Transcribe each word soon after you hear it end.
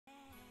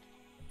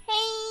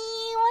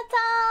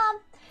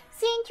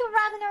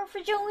Wagner for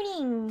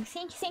joining.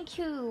 Thank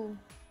you.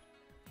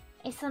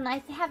 It's so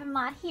nice to have a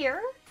mod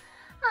here.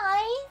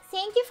 Hi,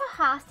 thank you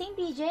for hosting,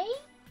 DJ.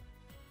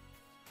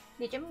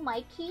 DJ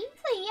Mikey,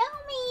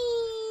 Xiaomi,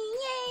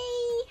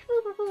 yay!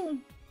 Woo.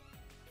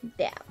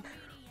 Dab.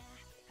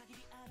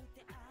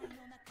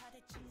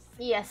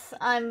 Yes,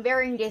 I'm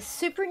wearing this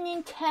Super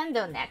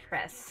Nintendo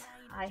necklace.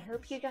 I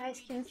hope you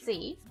guys can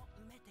see.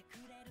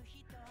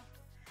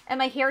 And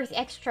my hair is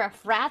extra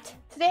flat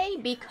today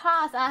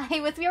because I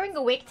was wearing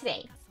a wig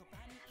today.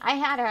 I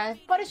had a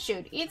photo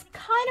shoot. It's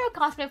kind of a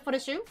cosplay photo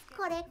shoot.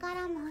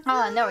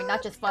 Oh no,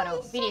 not just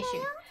photo, video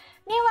shoot.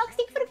 Network,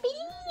 thank you for the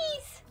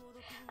bees!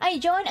 I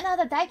joined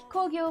another Daiki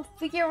Kogyo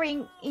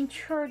figuring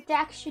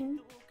introduction.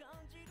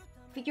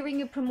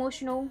 Figuring a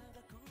promotional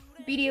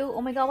video.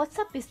 Oh my god, what's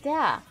up is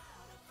that?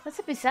 What's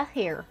up is that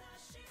here?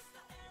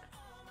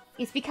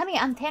 It's becoming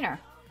an antenna.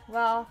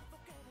 Well,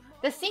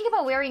 the thing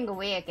about wearing a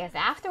wig is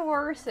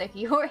afterwards, like,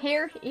 your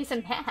hair is a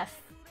mess.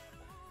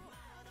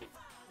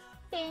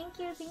 Thank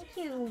you.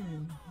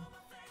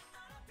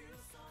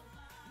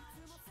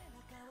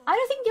 I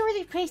don't think there was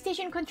a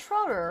PlayStation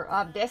controller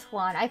of this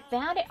one. I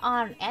found it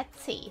on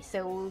Etsy,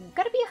 so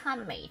gotta be a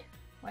handmade,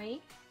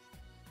 right?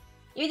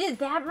 You did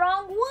that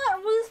wrong?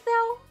 What,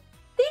 Roosevelt?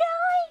 Did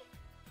I?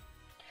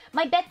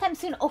 My bedtime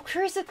soon. Oh,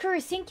 Chris,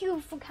 thank you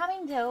for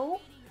coming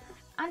though.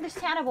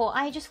 Understandable.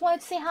 I just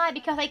wanted to say hi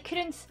because I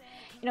couldn't,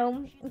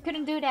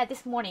 couldn't do that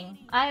this morning.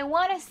 I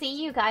want to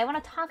see you guys. I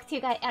want to talk to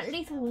you guys at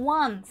least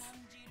once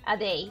a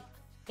day.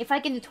 If I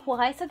can do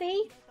twice a day,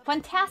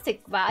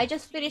 fantastic. But I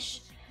just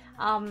finished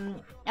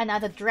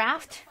another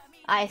draft.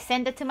 I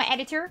sent it to my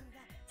editor.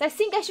 So I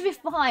think I should be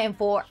fine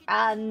for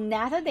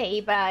another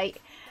day. But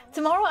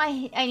tomorrow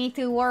I need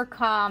to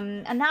work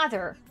on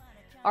another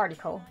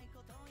article.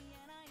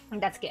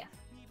 And that's good.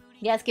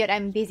 That's good.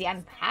 I'm busy.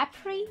 I'm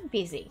happily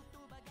busy.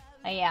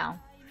 Yeah.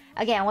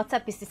 Again, what's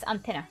up is this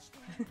antenna.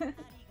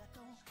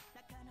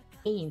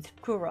 Aimed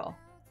plural.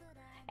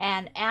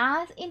 And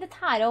as in the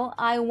title,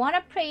 I want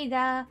to play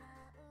the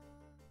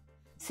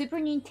Super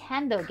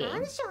Nintendo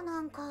game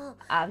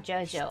of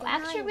JoJo.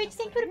 Actually, which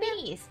thing could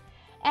be?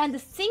 And the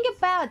thing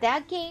about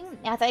that game,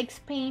 as I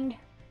explained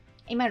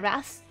in my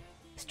last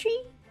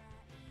stream,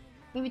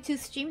 maybe 2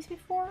 streams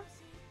before,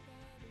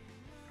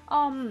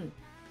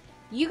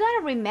 you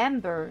gotta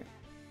remember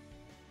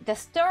the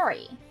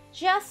story.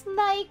 Just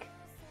like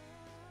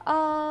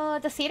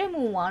the Sailor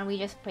Moon one we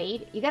just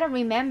played, you gotta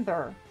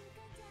remember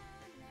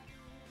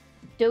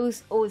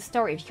those old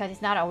stories because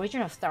it's not an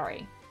original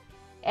story.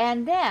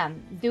 And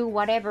then do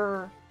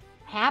whatever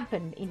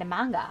happened in the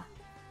manga.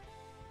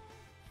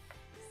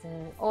 So,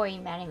 or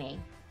in anime.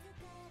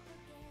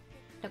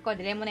 ところ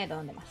でレモネード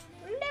飲んでます。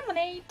レモ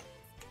ネー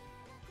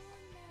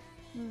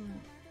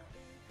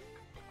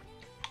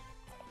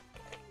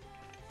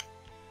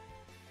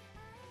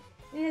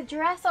ド。Is it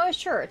dress or a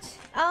shirt?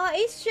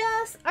 It's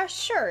just a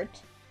shirt.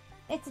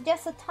 It's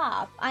just a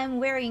top. I'm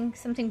wearing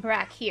something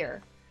black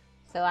here.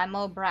 So I'm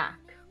all black.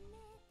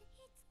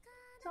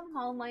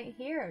 Somehow my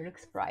hair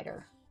looks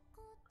brighter.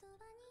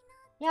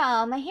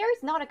 Yeah, my hair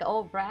is not like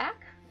all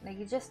black. Like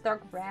it's just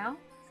dark brown.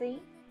 See?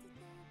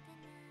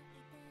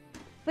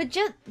 But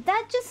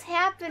that just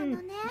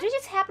happened. That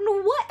just happened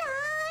what?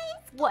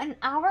 What, an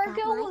hour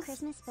ago? My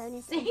Christmas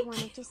bonus and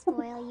wanted to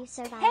spoil you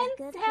so that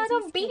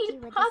 10,000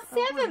 beat past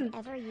 7.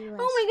 Oh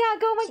my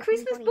god, got my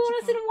Christmas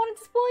bonus and wanted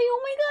to spoil you.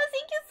 Oh my god,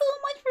 thank you so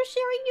much for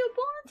sharing your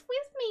bonus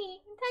with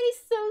me. That is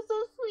so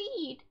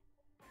sweet.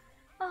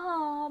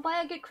 Oh,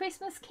 buy a good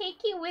Christmas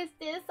cake with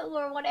this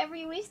or whatever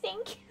you wish.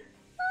 Thank you.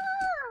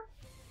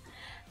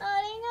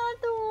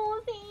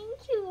 Arigato,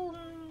 thank you.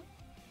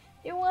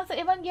 There was an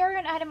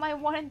Evangelion item I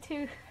wanted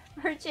to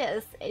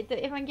purchase. The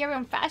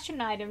Evangelion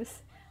fashion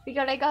items.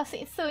 Because I got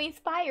so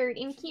inspired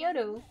in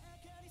Kyoto.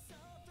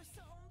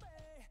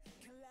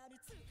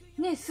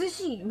 ね、寿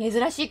司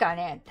珍しいから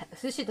ね。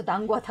寿司と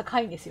団子は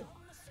高いんですよ。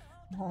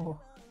も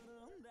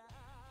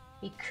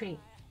う。びっくり。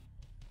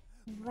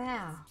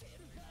Wow.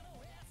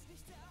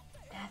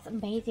 That's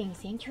amazing.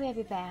 Thank you,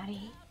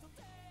 everybody.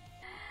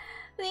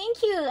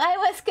 Thank you. I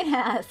was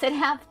gonna set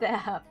up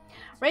the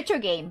retro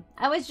game.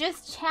 I was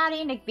just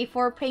chatting like,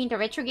 before playing the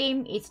retro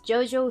game. It's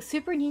JoJo's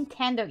Super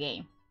Nintendo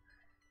game.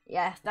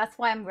 Yes, that's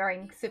why I'm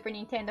wearing Super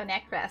Nintendo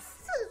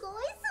necklace.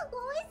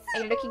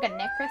 Are you looking at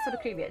necklace or the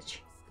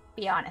cleavage?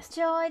 Be honest.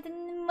 Enjoy the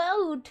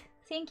mode.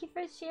 Thank you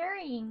for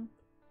sharing.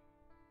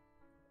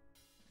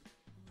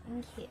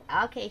 Thank you.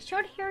 Okay,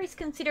 short hair is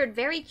considered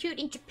very cute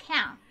in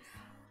Japan.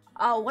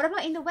 What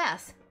about in the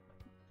West?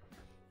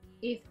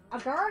 If a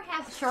girl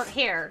has short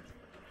hair,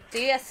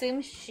 do you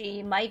assume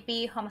she might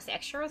be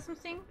homosexual or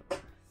something?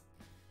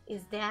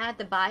 Is that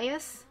the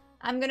bias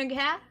I'm gonna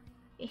get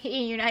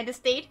in United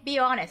States? Be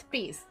honest,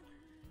 please.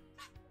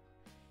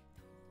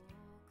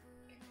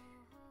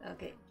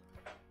 Okay.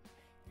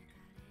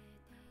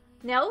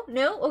 No?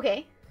 No?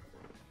 Okay.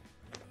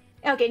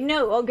 Okay,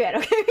 no. Oh, good.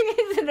 Okay.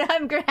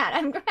 I'm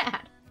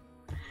glad.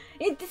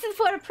 This is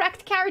for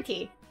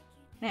practicality.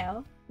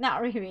 No,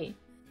 not really.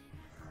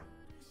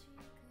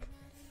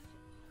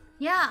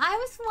 Yeah, I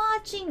was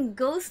watching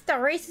Ghost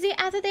Stories the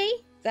other day.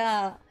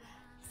 The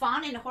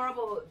fun and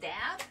horrible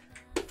dad.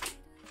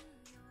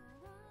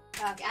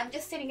 Okay, I'm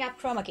just setting up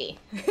chroma key.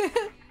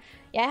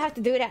 Yeah, I have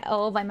to do that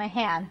all by my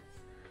hand.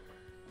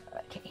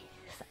 Okay,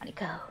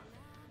 Sonico.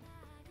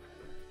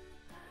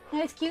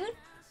 That is cute.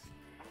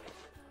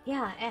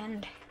 Yeah,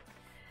 and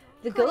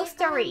the Ghost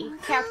Story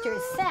character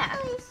is sad.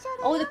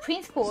 All the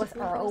principals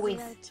are always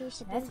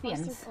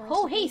lesbians.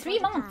 Oh, hey, 3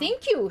 months.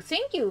 Thank you,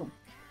 thank you.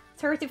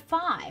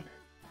 35.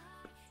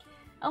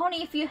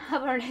 Only if you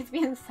have a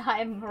lesbian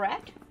side,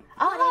 Murat.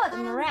 Oh, the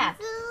Murat.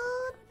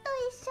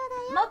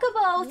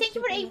 Mokobo, thank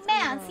you for 8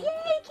 months.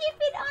 Yay, keep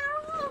it on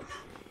a roll.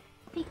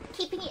 Be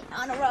keeping it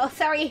on a roll.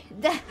 Sorry,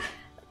 the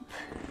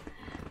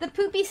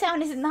poopy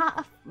sound is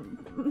not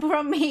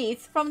from me.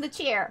 It's from the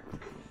chair.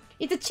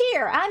 It's a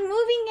chair. I'm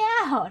moving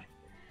out.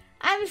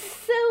 I'm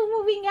so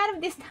moving out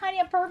of this tiny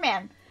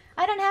apartment.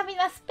 I don't have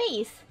enough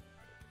space.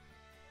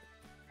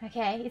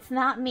 Okay, it's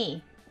not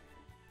me.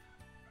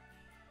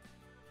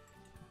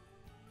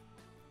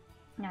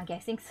 Okay, I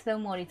think slow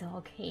mode is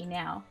okay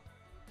now.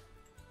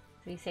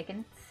 3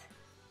 seconds.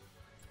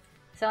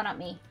 So not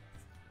me.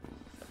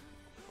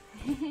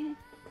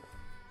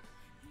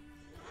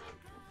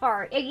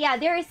 Fart. Yeah,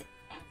 there is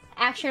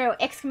actual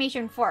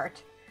exclamation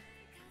fart.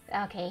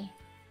 Okay.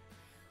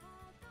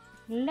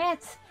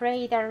 Let's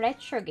play the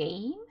retro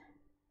game.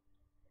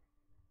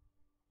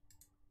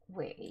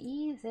 Where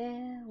is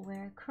it?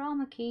 Where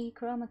chroma key,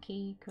 chroma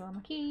key,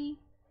 chroma key.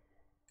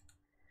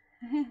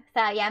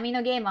 さあ、闇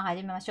のゲームを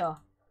始めましょう。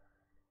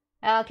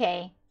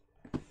Okay.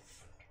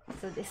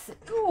 So this.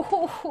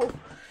 Oh,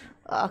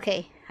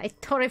 okay. I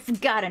totally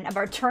forgotten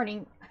about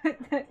turning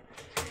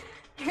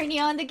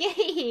on the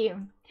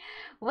game.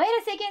 Wait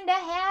a second,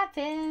 that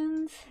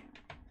happens.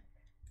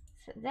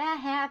 So that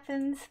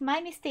happens.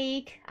 My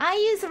mistake. I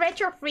use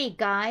Retro Freak,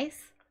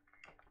 guys.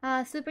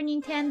 Super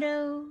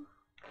Nintendo.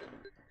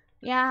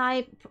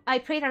 Yeah, I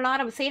played a lot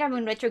of Sailor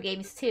Moon retro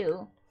games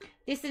too.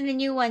 This is the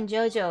new one,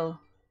 JoJo.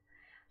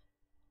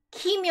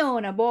 奇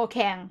妙な冒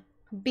険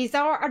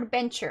Bizarre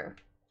Adventure.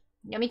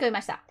 読み込み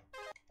ました。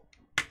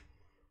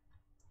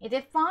Is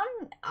it fun?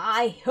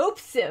 I hope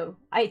so.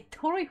 I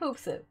totally hope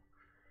so.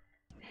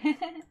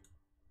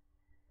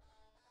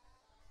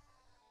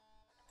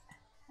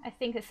 I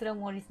think the slow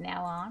mode is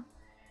now on.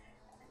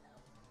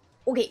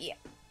 Okay, yeah.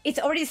 It's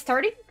already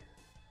starting?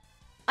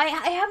 I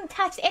haven't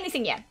touched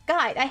anything yet.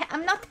 Guys,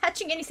 I'm not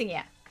touching anything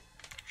yet.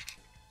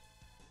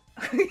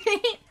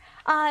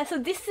 So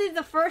this is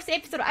the first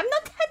episode. I'm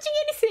not touching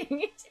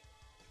anything.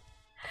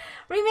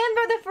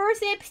 Remember the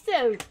first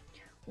episode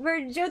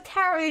where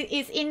Jotaro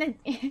is in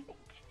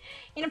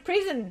a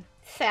prison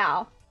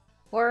cell.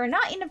 Or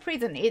not in a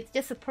prison, it's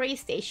just a police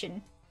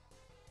station.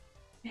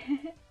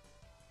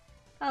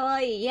 か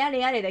わいい。やれ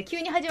やれだ。急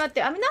に始まっ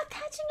て。I'm not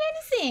touching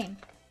anything!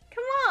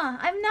 Come on,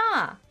 I'm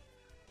not!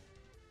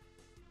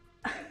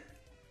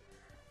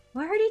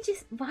 Why do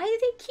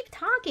they keep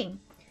talking?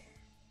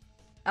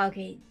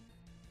 Okay,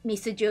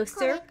 Mr.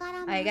 Joester,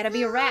 I gotta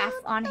be rough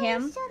on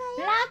him.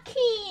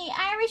 Lucky!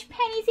 Irish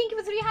Penny, thank you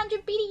for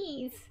 300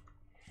 biddies!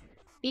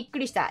 びっく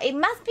りした。It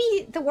must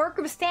be the work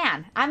of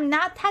Stan. I'm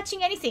not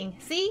touching anything.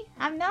 See?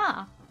 I'm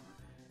not.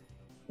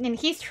 And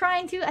he's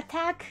trying to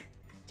attack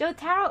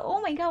Jotaro.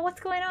 Oh my god, what's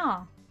going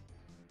on?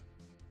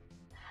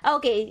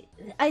 Okay,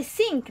 I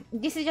think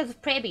this is just a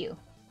preview.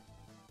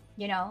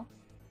 You know?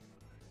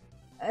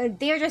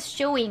 They're just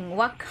showing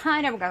what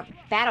kind of a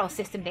battle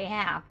system they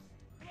have.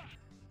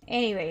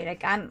 Anyway,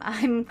 like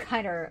I'm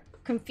kind of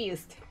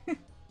confused.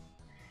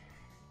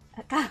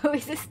 Kaho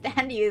is a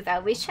stand user. I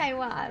wish I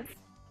was.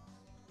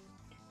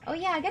 Oh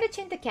yeah, I gotta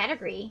change the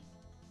category.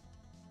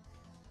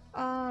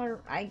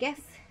 I guess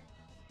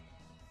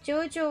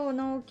JoJo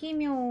の奇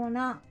妙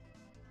な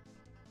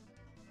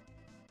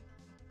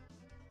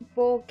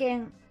冒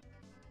険.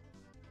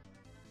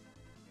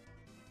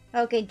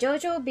 Okay,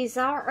 JoJo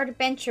Bizarre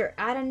Adventure.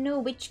 I don't know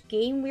which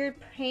game we're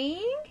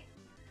playing.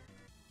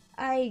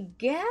 I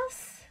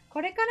guess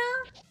これか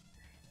な?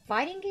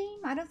 Fighting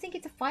game? I don't think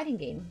it's a fighting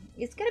game.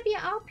 It's gonna be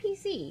an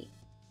RPG.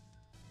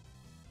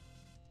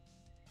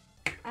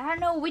 I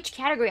don't know which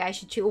category I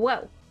should choose.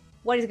 Whoa,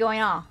 what is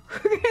going on?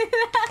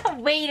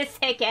 Wait a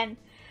second.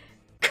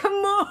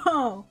 Come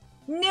on.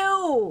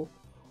 No.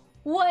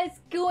 What's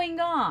going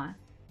on?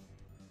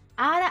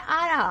 Ara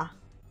ara.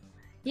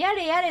 Yare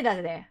yare da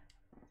there.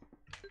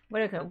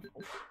 What is it?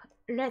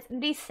 Let's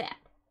reset.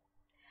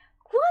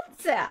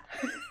 What's that?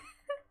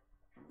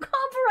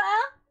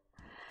 Cobra?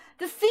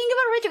 The thing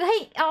about Richard.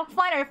 Hey, oh,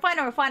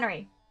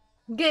 finally.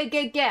 Good.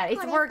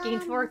 It's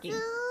working.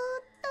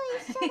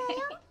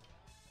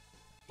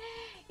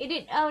 It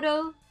did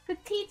auto. The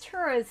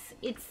teachers,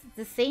 it's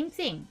the same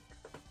thing.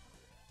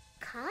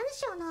 感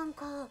謝なん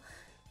か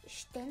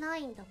してな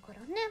いんだか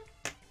らね。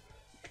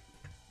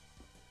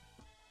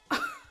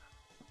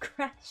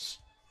Crash.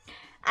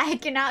 I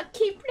cannot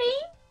keep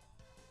playing.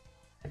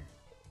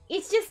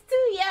 It's just too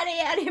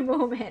yare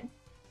moment.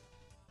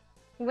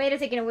 Wait a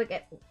second,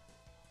 wicket.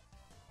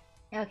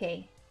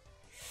 Okay.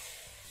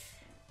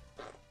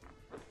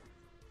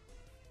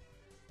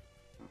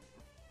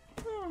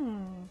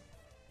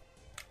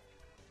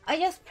 I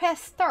just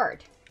pressed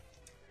start.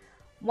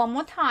 One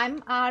more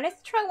time.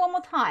 Let's try one more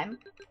time.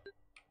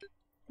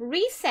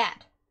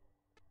 Reset.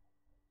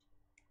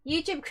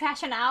 YouTube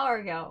crashed an hour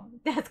ago.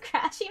 That's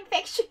crash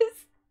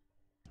infectious.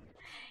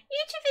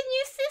 YouTube a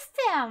new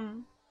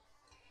system.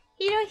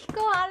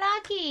 Hirohiko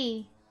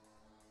Araki.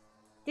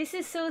 This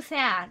is so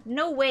sad.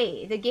 No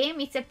way. The game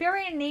is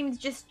apparently named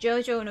just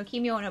JoJo no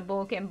Kimio no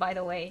Boken, by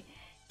the way.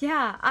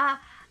 Yeah,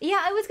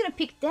 yeah, I was gonna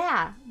pick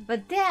that,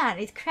 but then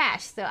it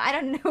crashed, so I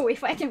don't know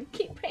if I can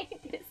keep playing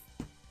this.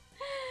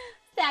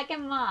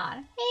 Second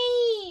mod.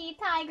 Hey,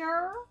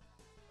 Tiger.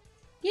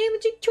 ゲーム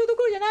実況ど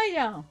ころじゃないじ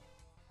ゃん。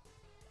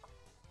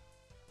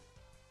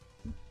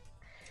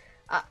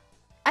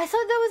I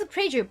thought that was a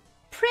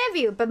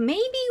preview, but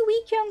maybe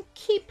we can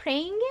keep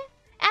playing?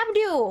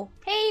 Abdul,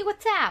 hey,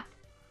 what's up?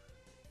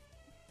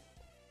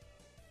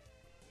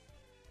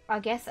 I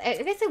guess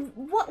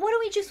what do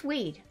we just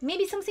wait?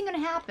 Maybe something gonna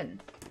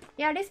happen.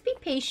 Yeah, let's be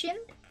patient.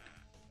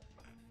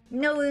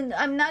 No,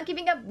 I'm not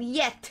giving up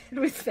yet,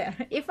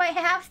 Rusper. If I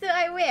have to,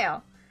 I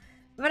will.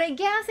 But I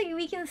guess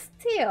we can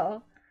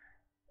still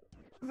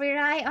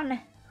rely on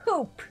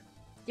hope.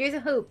 There's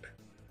a hope.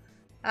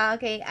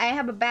 Okay, I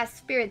have a bad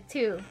spirit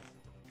too.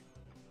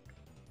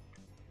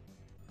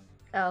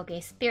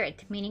 Okay,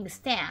 spirit meaning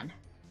stand.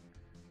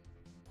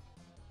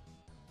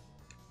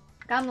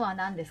 ガムは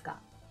何ですか？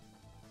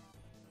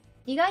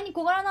意外に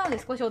小柄なので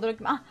少し驚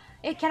きま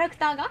す。キャラク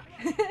ターが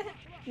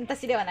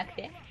私ではなく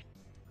て。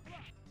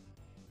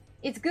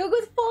It's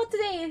Google's fault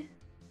today.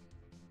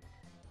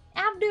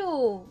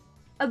 Abdul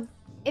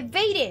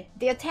evaded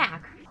the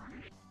attack.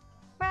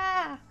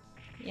 Ah.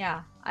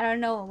 Yeah, I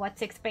don't know what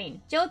to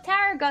explain.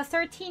 Jotaro got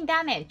 13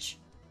 damage.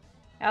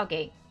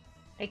 Okay.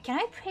 Can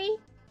I pray?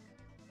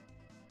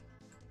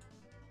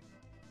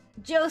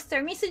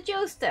 Joester, Mr.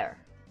 Joester.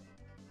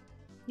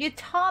 You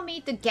told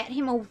me to get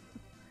him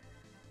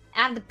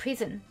out of the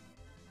prison.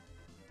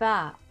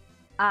 But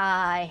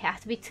I have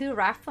to be too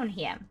rough on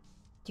him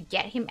to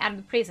get him out of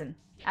the prison.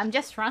 I'm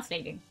just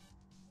translating.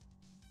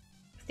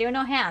 Still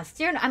no hands.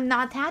 Still, I'm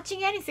not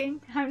touching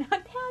anything. I'm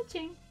not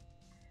touching.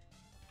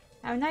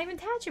 I'm not even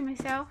touching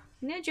myself.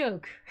 No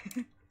joke.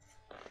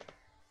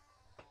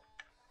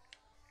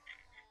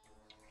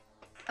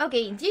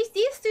 Okay, these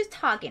two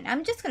talking.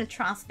 I'm just gonna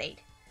translate.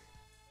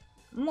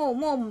 も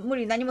う無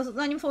理。何も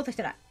操作し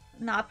てない。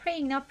Not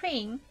praying, not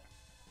praying.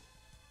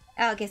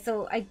 Okay,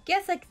 so I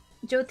guess like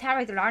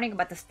Jotaro is learning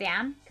about the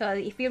stand. Because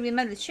if you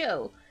remember the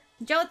show,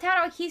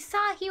 Jotaro, he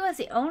thought he was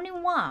the only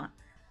one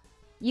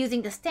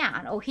using the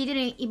stand. Or he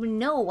didn't even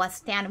know what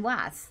stand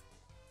was.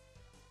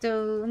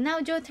 So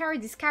now Jotaro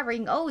is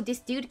discovering, oh, this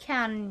dude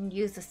can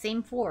use the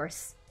same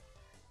force.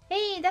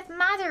 Hey, that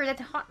mother, that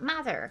hot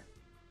mother.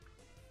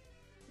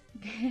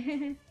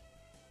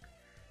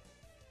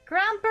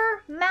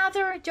 Grandpa,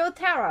 mother,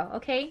 Jotaro,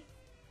 okay?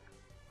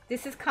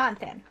 This is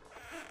content.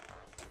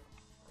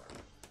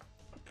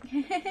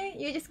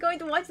 You're just going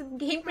to watch the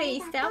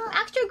gameplay stuff?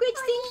 Actual Glitch,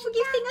 thanks for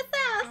gifting us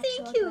out,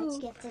 thank you!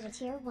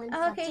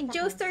 Okay,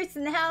 Joester is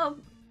now...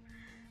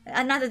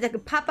 Another, the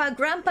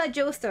Grandpa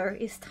Joester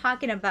is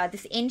talking about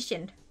this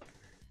ancient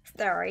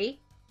story.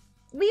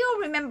 We all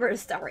remember the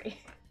story.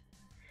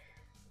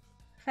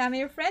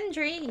 Family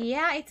friendly,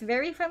 yeah, it's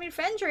very family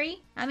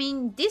friendly. I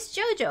mean, this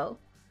JoJo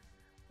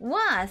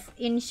was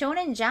in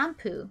Shonen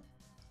Jump.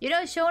 You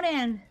know,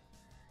 Shonen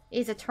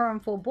is a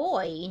term for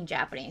boy in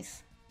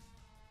Japanese.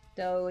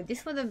 So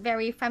this was a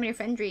very family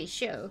friendly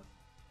show.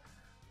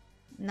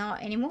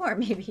 Not anymore,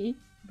 maybe,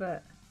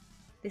 but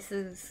this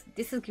is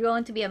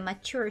going to be a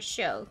mature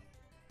show.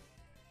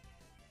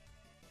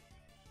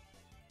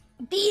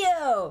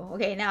 Dio!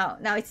 Okay, now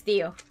it's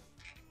Dio.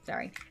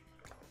 Sorry.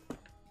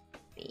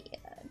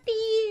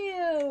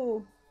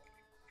 Dio!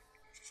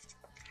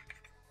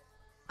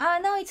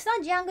 No, it's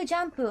not Young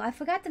Jump. I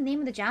forgot the name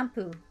of the Jump.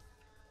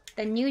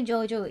 The new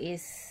JoJo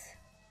is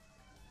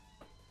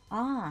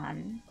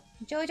on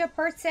JoJo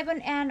Part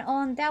 7 and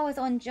that was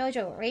on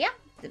JoJo. Yeah,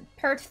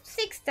 Part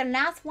 6, the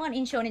last one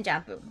in Shonen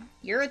Jump.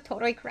 You're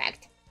totally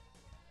correct.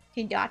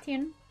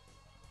 Hidatian.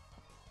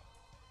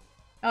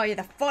 Oh yeah,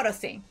 the photo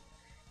sync.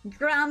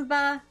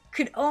 Grandpa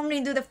could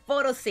only do the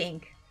photo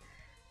sync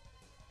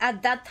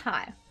at that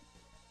time.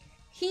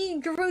 He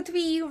grew to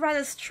be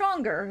rather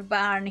stronger,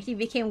 but he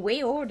became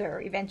way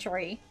older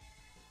eventually.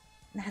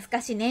 懐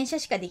かしい、連射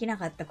しかできな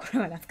かった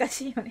頃は懐か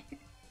しいよね。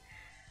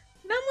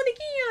何もでき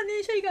んやん、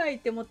連射以外っ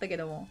て思ったけ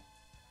ども。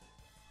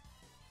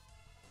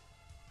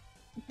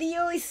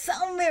Dio is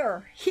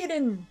somewhere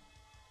hidden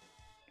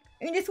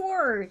in this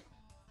world.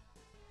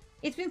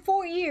 It's been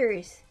 4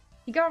 years.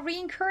 He got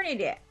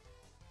reincarnated.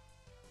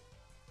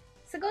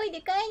 すごいで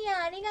かい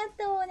やん、ありが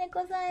とう、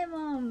猫サイ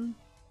モン。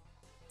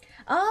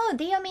Oh,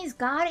 Dio means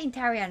God in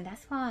Italian,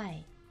 that's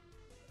why.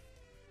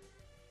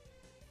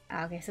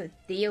 Okay, so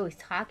Dio is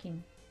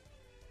talking.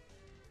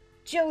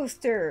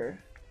 Joester.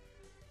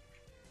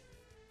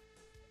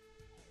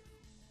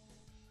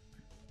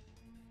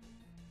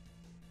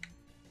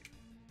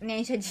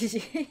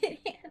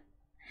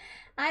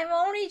 I'm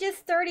only just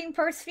starting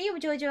part 3 of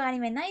JoJo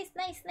anime. Nice,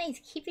 nice,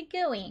 nice. Keep it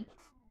going.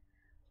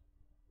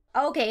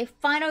 Okay,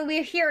 finally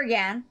we're here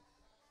again.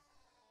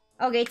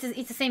 Okay,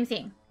 it's the same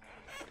thing.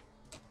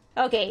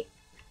 Okay.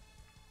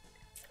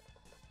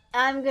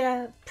 I'm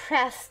gonna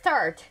press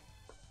start.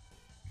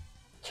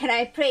 Can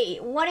I play?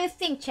 What do you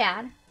think,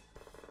 Chad?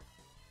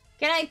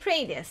 Can I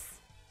play this?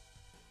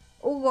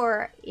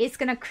 Or it's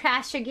gonna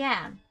crash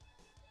again?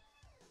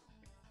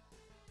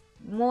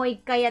 もう一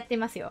回やって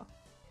みますよ。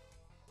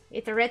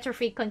It's a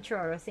retro-free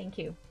controller,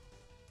 thank you.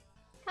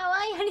 か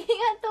わいい、ありが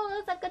と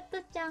う、サクッ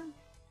とちゃん。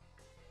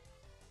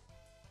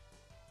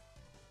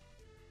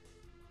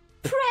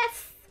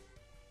Press!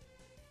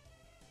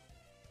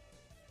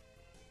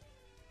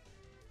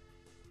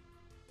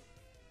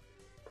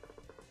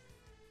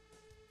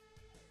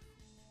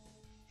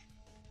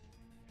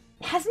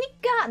 Hasn't it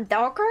got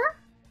darker?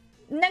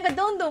 なんか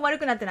どんどん悪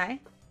くなってな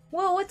い?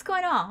 Whoa, what's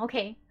going on?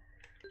 Okay.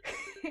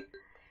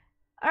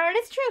 Alright,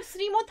 let's try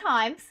 3 more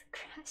times.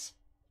 Crash.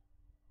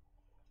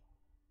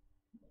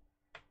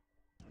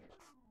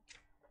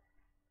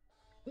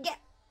 Yeah.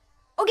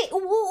 Okay,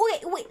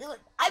 wait.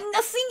 I'm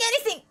not seeing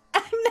anything.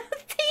 I'm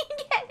not seeing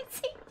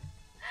anything.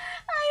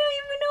 I don't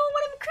even know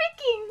what I'm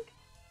clicking.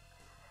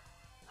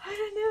 I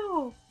don't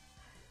know.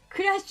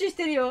 Crash し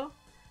てるよ.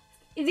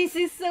 This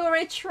is so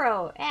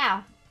retro.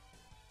 Yeah.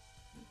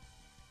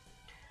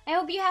 I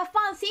hope you have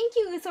fun. Thank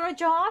you, Sora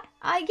John.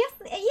 I guess,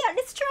 yeah,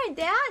 let's try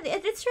that.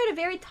 Let's try the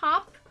very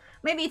top.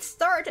 Maybe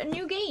start a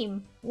new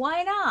game.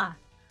 Why not?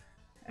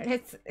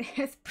 Let's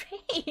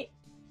play.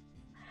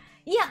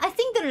 Yeah, I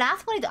think the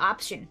last one is the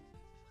option.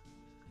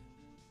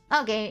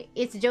 Okay,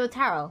 it's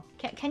Jotaro.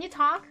 Can you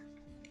talk?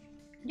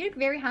 You look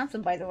very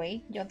handsome, by the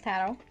way,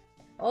 Jotaro.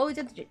 All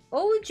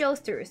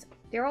Joesters,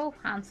 they're all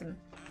handsome.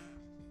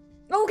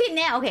 Okay,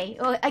 now, okay.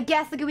 I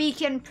guess we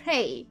can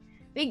play.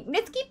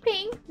 Let's keep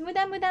playing.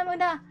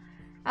 무다.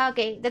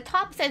 Okay, the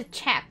top says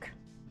check.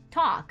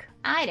 Talk.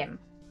 Item.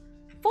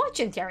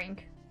 Fortune telling.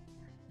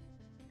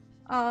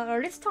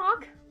 Let's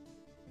talk.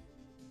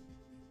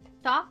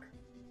 Talk?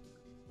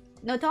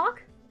 No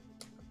talk?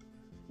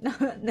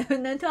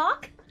 No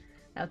talk?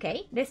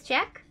 Okay, let's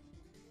check.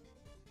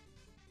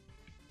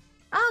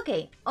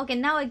 Okay,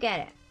 now I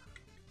get it.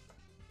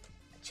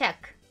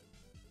 Check.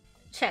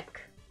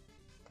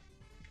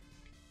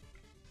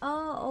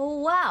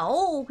 Oh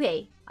wow,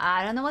 okay.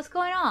 I don't know what's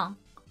going on.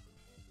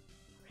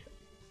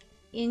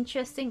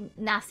 Interesting,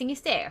 nothing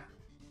is there.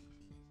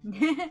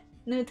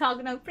 No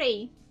talk, no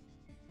play.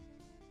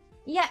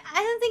 Yeah,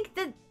 I don't think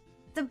that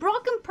the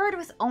broken part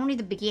was only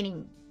the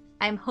beginning.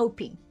 I'm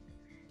hoping.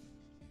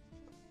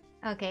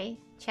 Okay,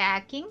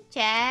 checking.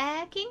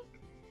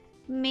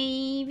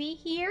 Maybe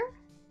here?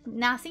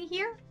 Nothing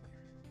here?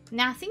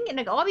 Nothing?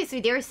 Like,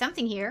 obviously there is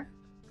something here.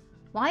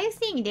 Why are you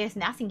saying there's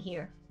nothing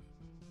here?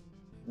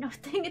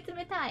 Nothing.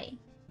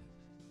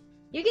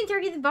 You can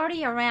turn his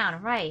body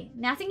around, right?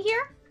 Nothing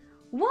here?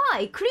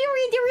 Why?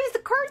 Clearly there is the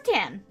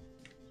curtain!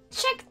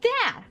 Check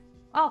that!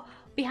 Oh,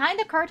 behind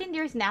the curtain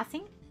there's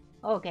nothing?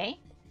 Okay.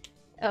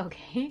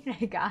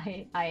 Like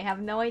I have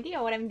no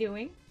idea what I'm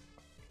doing.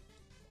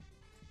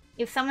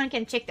 If someone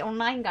can check the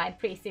online guide,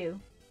 please do.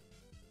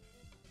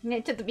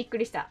 ね、ちょっとびっく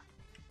りした。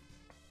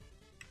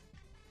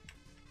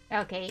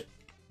Okay.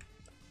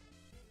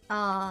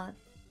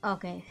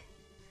 Okay.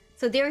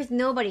 So there is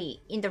nobody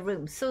in the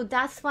room. So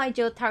that's why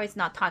Jotaro is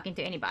not talking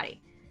to anybody.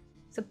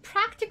 So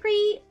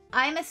practically,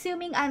 I'm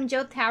assuming I'm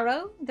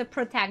Jotaro, the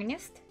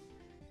protagonist.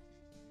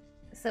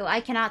 So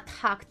I cannot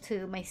talk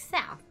to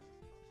myself.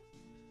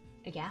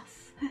 I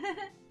guess.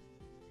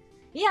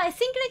 Yeah, I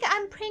think like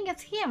I'm playing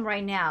as him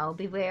right now.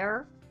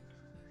 Beware.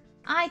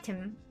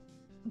 Item.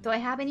 Do I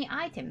have any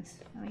items?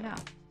 Oh yeah.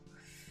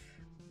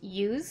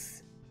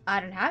 Use. I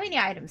don't have any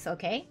items,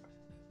 okay.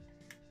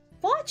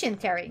 Fortune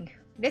telling.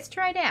 Let's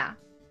try that.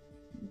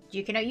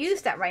 You cannot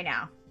use that right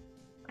now.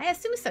 I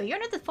assume so. You're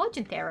not the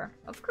fortune teller.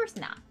 Of course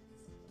not.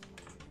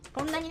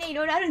 こんなにね、い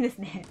ろいろあるんです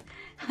ね。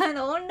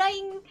オンラ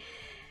イン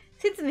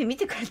説明見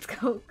てから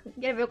使おう。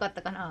やればよかっ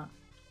たかな。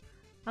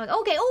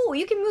Okay, oh,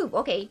 you can move.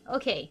 Okay.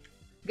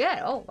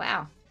 Good. Oh,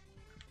 wow.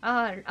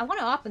 I want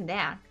to open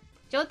that.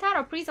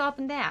 Jotaro, please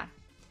open that.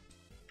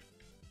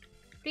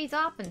 Please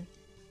open.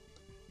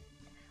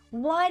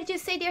 Why did you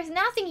say there's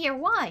nothing here?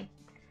 Why?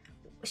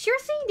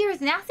 Seriously,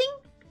 there's nothing?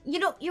 You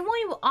won't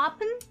even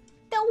open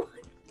that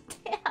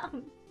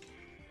one?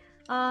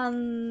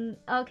 Damn.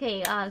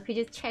 Okay, could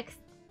you check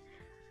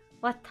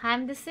what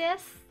time this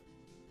is?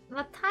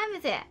 What time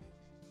is it?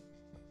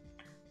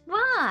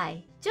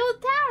 Why?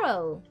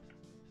 Jotaro!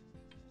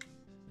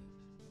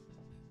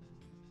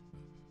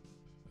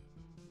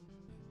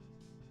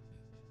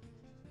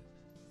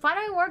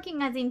 Finally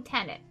working as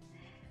intended.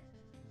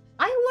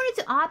 I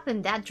wanted to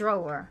open that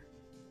drawer.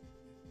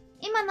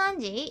 今何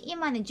時?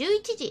 今ね、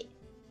11時。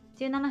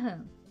17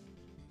分。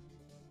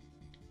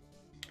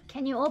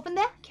Can you open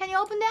that? Can you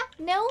open that?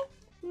 No?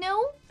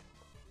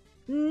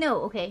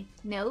 No, okay.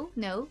 No.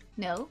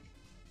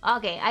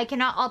 Okay, I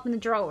cannot open the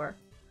drawer.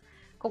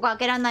 ここ開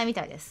けらんないみ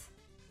たいです。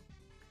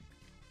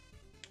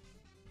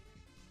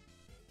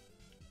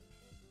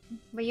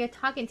But you're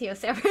talking to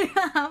yourself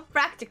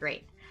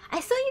practically. I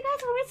saw you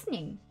guys were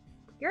listening.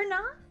 You're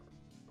not?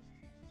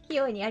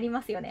 ようにあり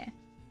ますよね。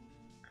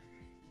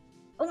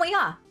Oh my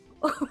god!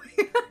 Oh my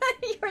god!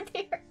 You're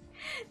there!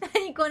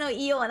 何この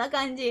異様な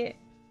感じ。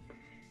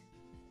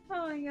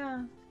Oh my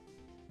god.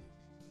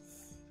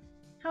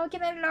 How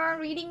can I learn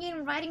reading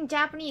and writing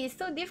Japanese? It's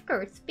so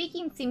difficult.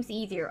 Speaking seems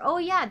easier. Oh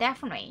yeah,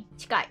 definitely.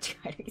 近い。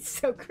It's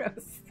so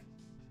close.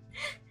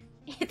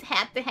 It's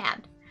head to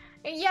head.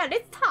 Yeah,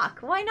 let's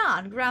talk. Why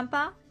not,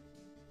 Grandpa?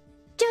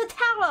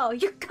 Jotaro,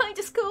 you're going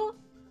to school?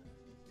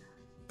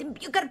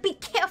 You gotta be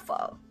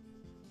careful.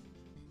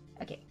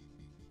 Okay.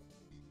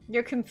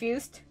 You're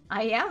confused?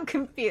 I am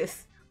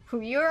confused.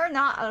 You're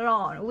not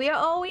alone. We are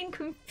all in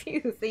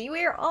confused.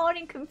 We are all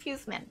in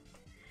confusement.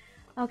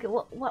 Okay,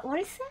 what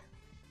is that?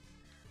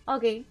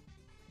 Okay.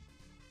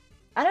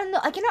 I don't know.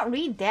 I cannot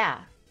read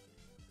that.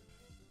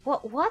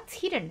 What's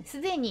hidden?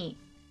 すでに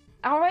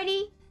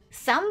already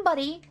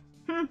somebody.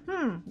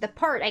 The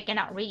part I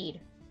cannot read.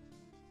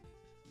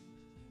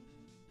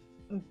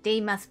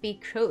 They must be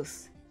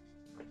close.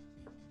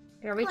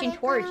 They're reaching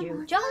toward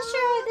you.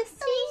 Joshua, the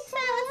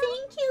season.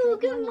 Thank you.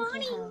 Good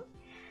morning.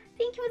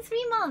 Thank you for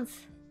 3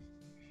 months.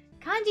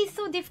 Kanji is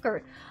so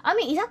difficult. I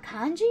mean, is that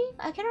kanji?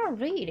 I cannot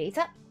read. Is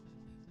that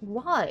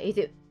why? Is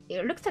it?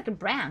 It looks like a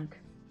blank.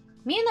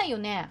 見えないよ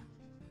ね.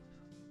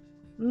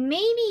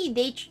 Maybe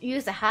they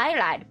use a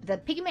highlight, but the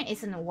pigment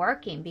isn't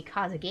working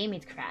because the game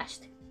is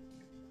crashed.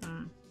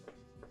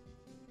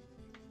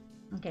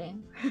 Okay.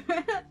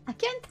 I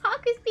can't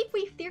talk with people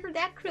if they're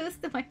that close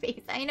to my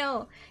face. I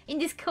know. In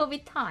this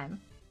COVID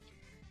time.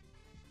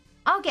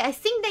 Okay, I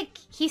think that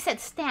he said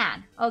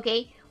stand.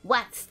 Okay.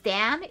 What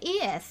stand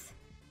is?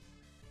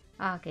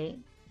 Okay.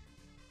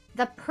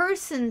 The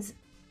person's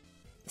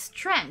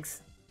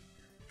strengths.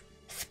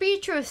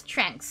 Spiritual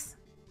strengths.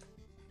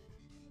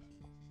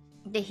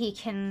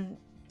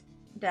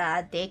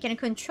 That they can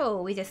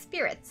control with the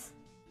spirits.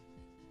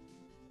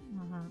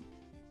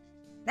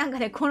 なんか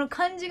ね、この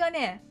漢字が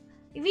ね、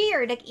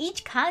weird. Like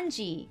each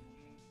kanji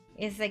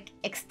is like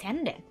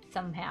extended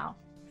somehow.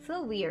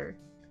 So weird.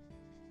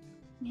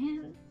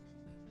 Man.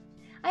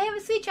 I have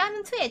a Switch. I'm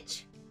on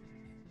Twitch.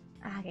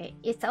 Okay,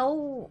 it's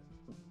all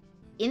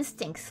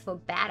instincts for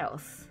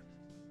battles.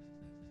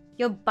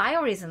 Your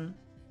biorism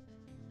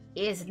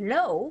is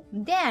low,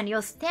 then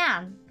your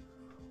stand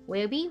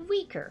will be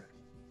weaker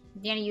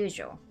than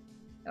usual.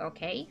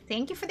 Okay,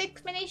 thank you for the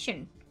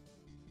explanation.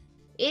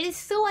 It is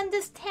so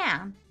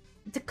understand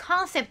the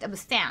concept of a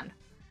stand.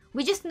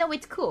 We just know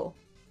it's cool.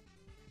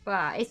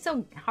 But it's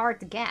so hard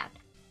to get.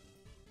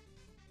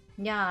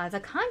 Yeah, the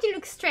kanji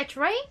looks stretched,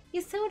 right?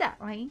 You saw that,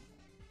 right?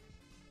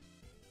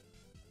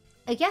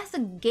 I guess the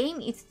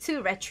game is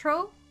too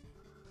retro.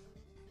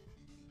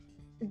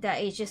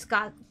 That it just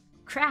got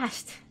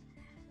crashed.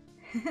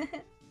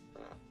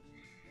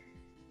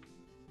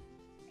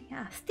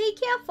 Yeah, stay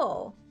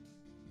careful.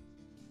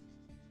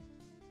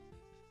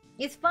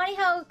 It's funny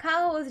how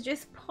Kaho was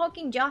just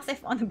poking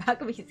Joseph on the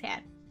back of his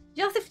head.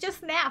 Joseph just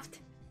snapped.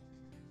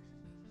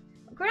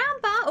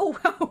 Grandpa! Oh,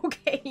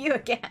 okay, you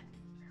again.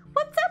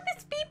 What's up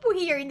with people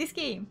here in this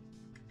game?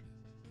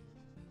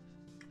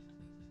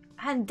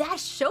 And that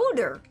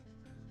shoulder.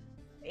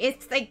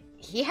 It's like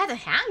he has a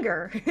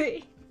hanger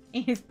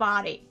in his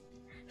body.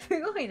 す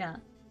ごい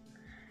な.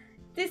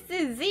 This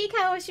is the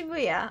Kaho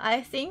Shibuya,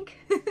 I think.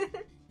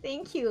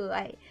 Thank you.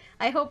 I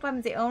hope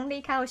I'm the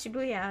only Kaho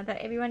Shibuya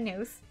that everyone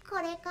knows. こ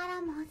れか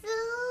らもずーっと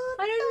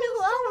I don't know.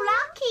 Oh,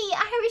 lucky!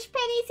 Irish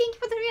Penny, thank you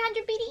for the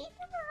 300 BD.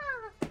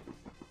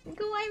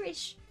 Go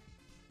Irish.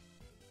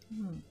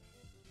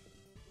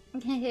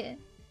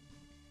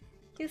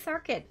 To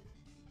circuit.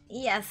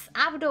 Yes,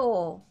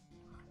 Abdul.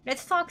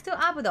 Let's talk to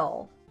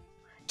Abdul.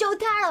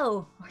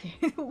 Jotaro! Okay.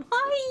 Why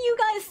are you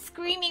guys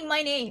screaming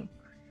my name?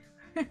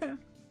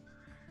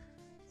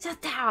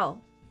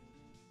 Jotaro.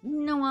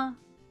 Noah.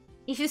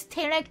 If you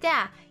stay like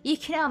that, you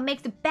cannot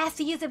make the best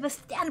use of a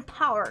stand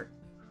power.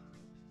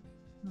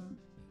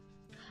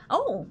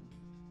 Oh,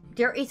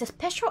 there is a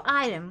special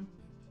item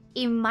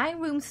in my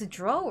room's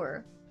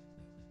drawer.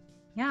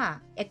 Yeah,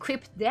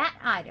 equip that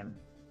item.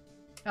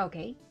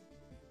 Okay.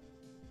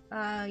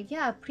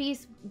 Yeah,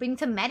 please bring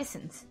some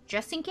medicines,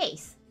 just in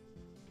case.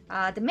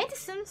 The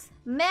medicines,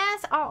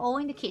 meds are all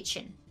in the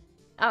kitchen.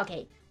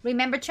 Okay,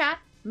 remember chat?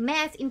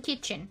 Meds in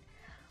kitchen.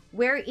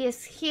 Where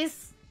is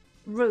his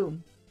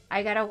room?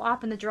 I gotta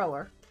open the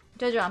drawer.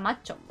 JoJoはマ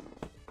ッチョ。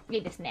い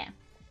いですね。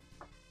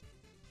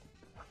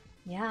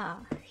Yeah,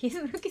 his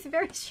look is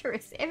very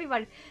serious.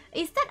 Everybody,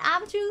 is that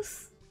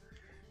Abdu's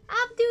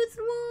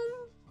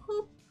room?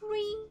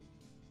 Hopefully,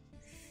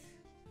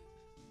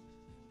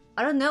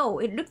 I don't know.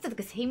 It looks like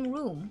the same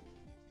room.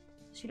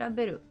 調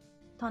べる。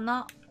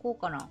棚、こう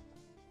かな。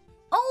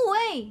Oh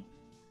wait!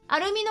 ア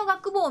ルミの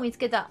学帽を見つ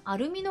けた。ア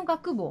ルミの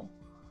学帽。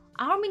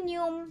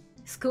Aluminium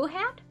school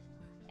hat?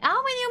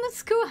 Aluminium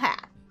school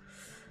hat.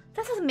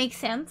 That doesn't make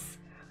sense.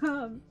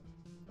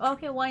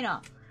 Okay, why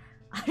not?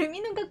 アル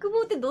ミの学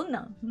帽ってどん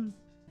なん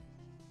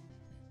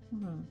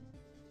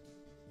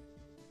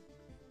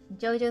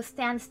？JoJo's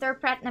stand Star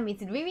Platinum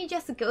is really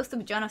just a ghost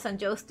of Jonathan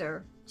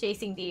Joestar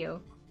chasing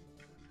Dio.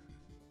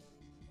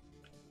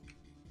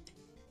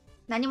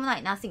 何もな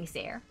い。Nothing is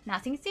there.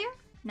 Nothing is there?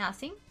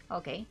 Nothing?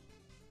 Okay.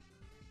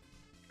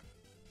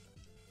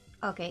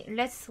 Okay,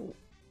 let's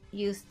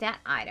use that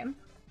item.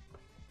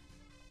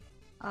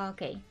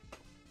 Okay.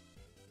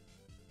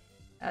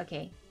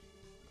 Okay.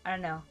 I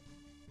don't know.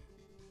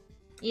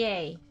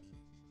 Yay.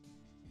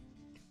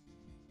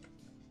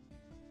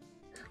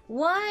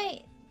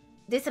 Why?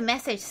 This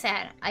message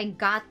said I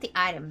got the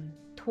item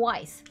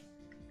twice.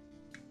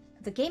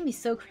 The game is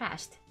so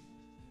crashed.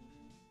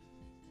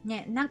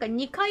 ね、なんか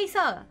2回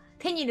さ、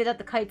手に入れたっ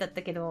て書いてあっ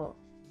たけど、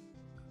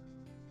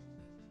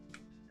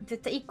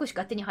絶対1個し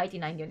か手に入って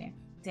ないんだよね。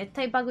絶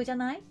対バグじゃ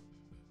ない？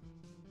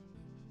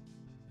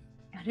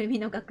アルミ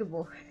の学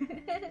帽。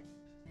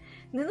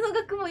布の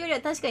学帽よりは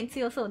確かに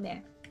強そう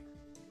ね。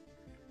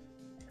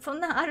そん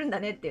なんあるんだ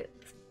ねっていう。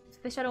ス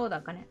ペシャルオー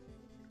ダーかね。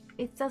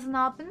It doesn't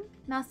open?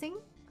 Nothing?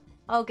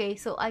 Okay,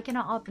 so I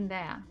cannot open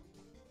that.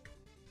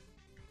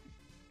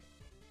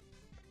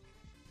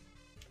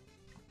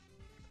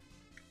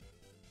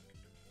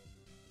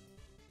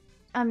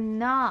 I'm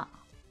not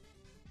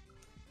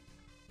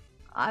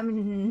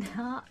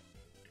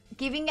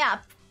giving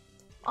up.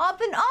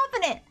 Open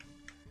it!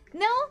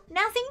 No?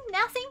 Nothing?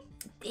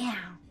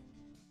 Damn.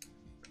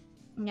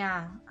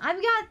 Yeah,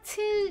 I've got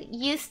too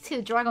used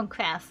to Dragon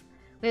Quest,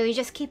 where we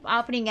just keep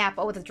opening up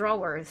all the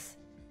drawers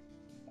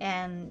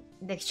and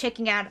like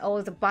checking out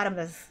all the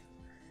bottomless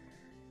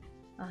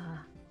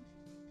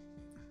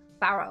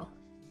barrel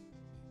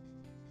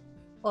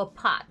or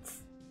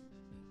pots.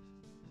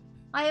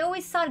 I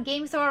always thought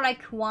games were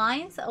like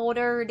wines.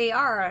 Older they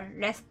are,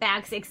 less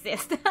bags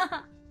exist.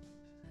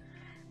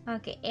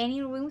 Okay,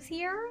 any rooms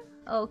here?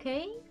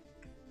 Okay.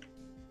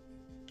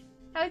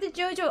 How's the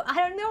JoJo? I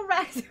don't know,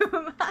 Rex.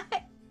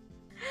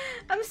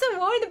 I'm so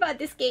worried about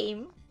this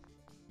game.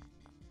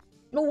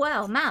 Oh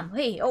wow, ma'am.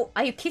 Hey, oh,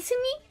 are you kissing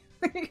me?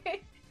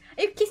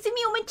 Are you kissing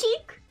me on my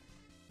cheek?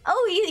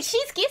 Oh,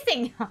 she's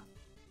kissing.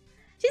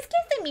 She's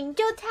kissing me,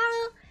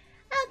 Jotaro.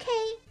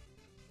 Okay.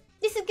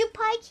 This is a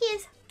goodbye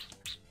kiss.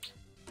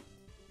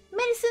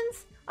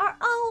 Medicines are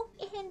all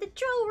in the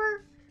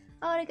drawer.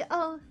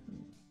 Oh,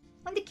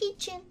 on the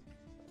kitchen.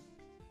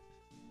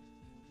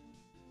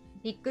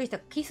 びっくりした。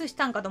キスし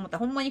たんかと思ったら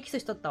ほんまにキス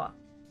しとったわ。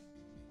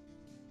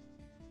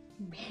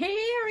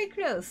Very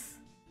close.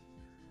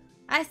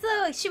 I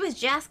thought she was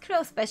just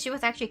close, but she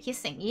was actually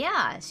kissing.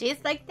 Yeah, she is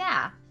like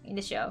that in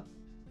the show.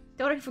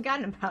 Totally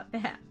forgotten about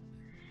that.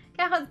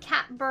 Kaho's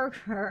cat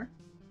burger.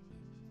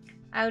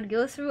 I would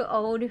go through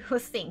all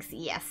those things.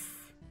 Yes.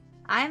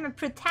 I am a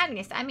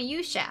protagonist. I'm a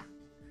Yusha.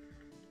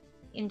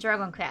 In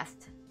Dragon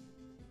Quest.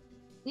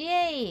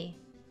 Yay.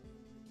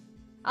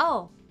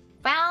 Oh,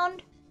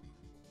 found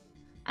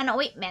an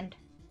ointment.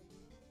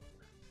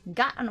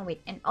 Got an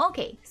ointment.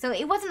 Okay, so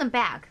it wasn't a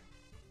bag.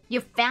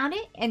 You found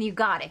it and you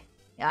got it.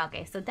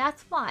 Okay, so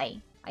that's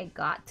why I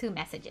got 2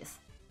 messages.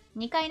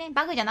 2回ね、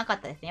バグじゃなかっ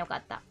たですね。よか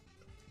った。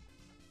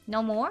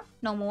No more?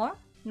 No more?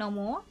 No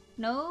more?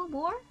 No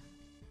more?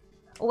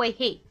 Oh wait,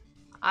 hey.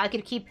 I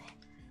could keep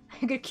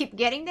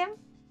getting them?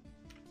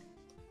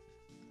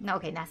 No,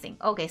 okay, nothing.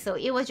 Okay, so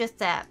it was just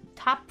the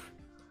top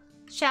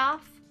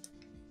shelf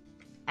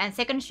and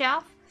second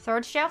shelf,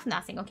 third shelf,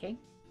 nothing. Okay.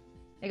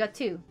 I got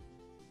 2.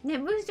 ね、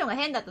文章が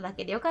変だっただ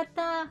けでよかっ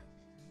た。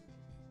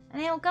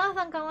ね、お母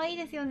さんかわいい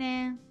ですよ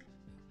ね。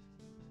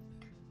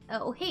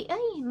Oh, hey,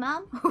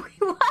 mom.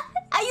 What?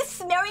 Are you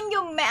smelling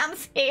your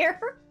mom's hair?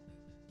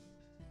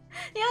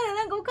 いやだ、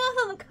なんかお母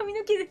さんの髪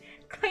の毛で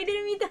嗅いで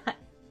るみたい。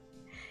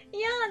い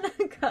やな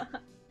ん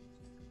か。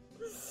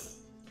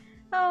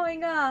Oh my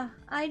god.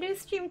 I do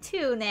stream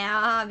too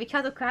now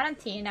because of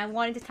quarantine. I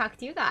wanted to talk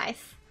to you guys.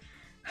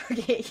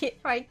 Okay,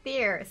 right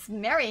there.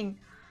 Smelling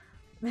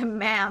the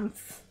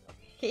mom's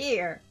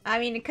hair. I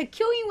mean,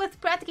 Kakyoin was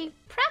practically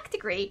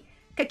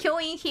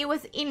Kakyoin, he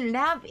was in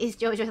love with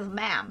JoJo's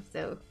mom,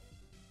 so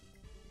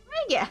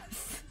I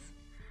guess.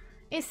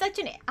 It's such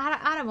an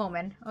odd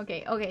moment.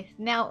 Okay,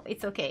 now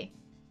it's okay.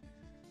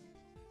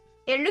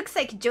 It looks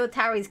like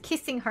Jotaro is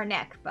kissing her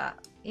neck, but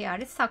yeah,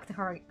 let's talk to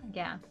her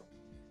again.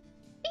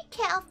 Be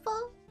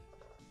careful.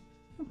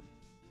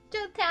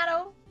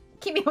 Jotaro.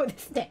 奇妙で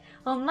すね。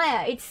ほんま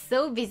や、it's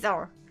so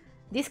bizarre.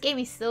 This game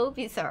is so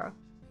bizarre.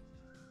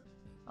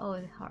 Oh,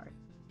 it's hard.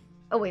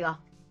 Oh my god.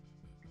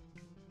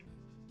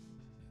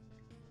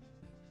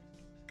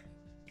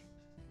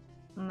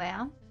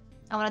 Well,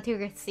 I wanna tell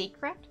you a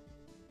secret.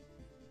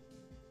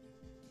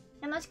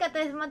 楽しかった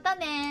です。また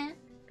ね。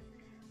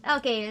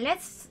Okay,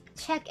 let's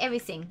check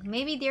everything.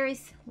 Maybe there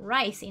is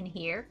rice in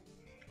here.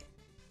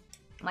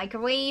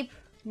 Microwave.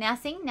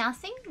 Nothing.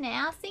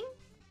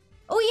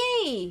 Oh,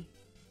 yay!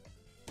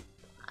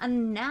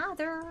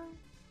 Another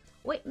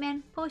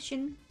ointment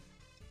potion.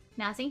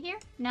 Nothing here.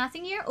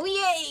 Oh,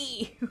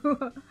 yay!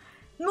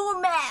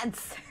 More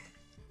meds!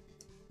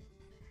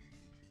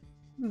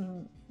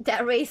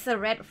 That raised a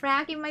red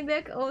flag in my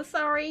book. Oh,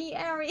 sorry,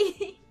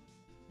 Ari.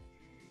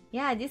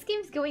 Yeah, this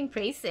game's going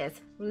places.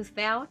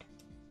 Roosevelt.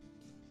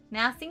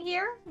 Nothing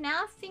here.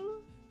 Nothing.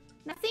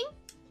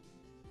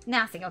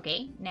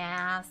 Okay.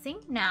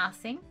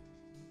 Nothing.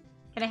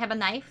 Can I have a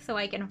knife so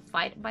I can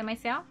fight by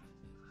myself?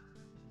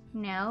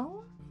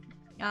 No.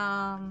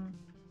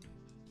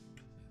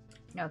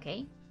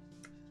 Okay.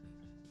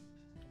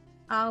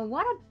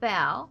 What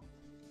about...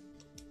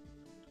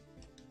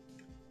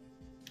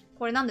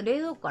 これなんだ、冷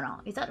蔵庫か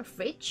な? Is that a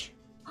fridge?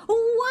 Oh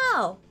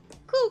wow!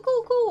 Cool,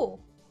 cool, cool!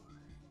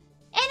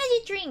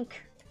 Energy drink!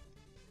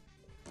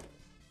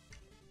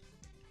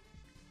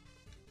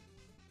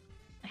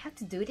 I have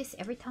to do this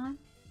every time?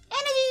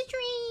 Energy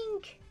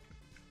drink!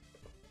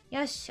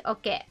 Yosh,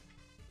 okay.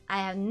 I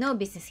have no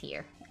business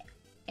here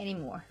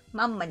anymore.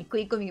 まんまに食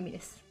い込み組で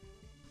す。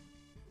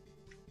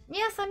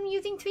Yes, I'm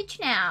using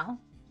Twitch now.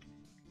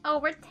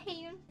 Over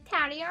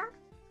Terrier.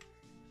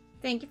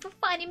 Thank you for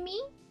finding me.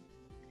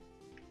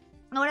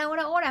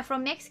 Ora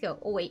from Mexico.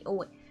 Oh wait.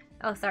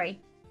 Oh, sorry.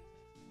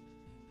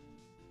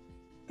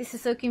 This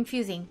is so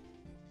confusing.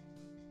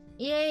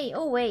 Yay,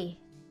 oh wait.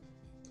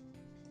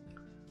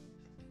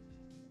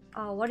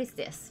 Oh, what is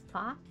this?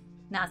 Huh?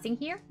 Nothing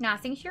here?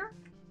 Nothing here?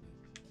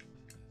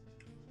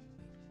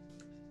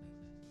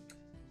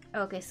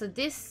 Okay, so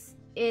this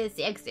is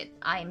the exit,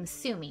 I'm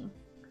assuming.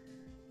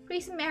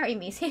 Please marry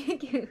me,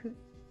 thank you.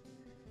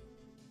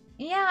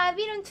 Yeah, I've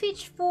been on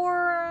Twitch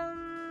for...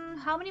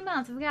 how many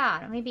months have we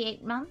got? Maybe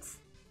 8 months?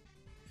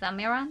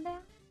 Somewhere around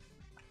there?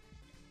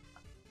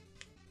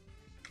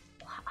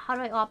 How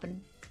do I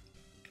open?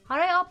 How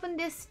do I open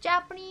this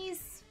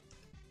Japanese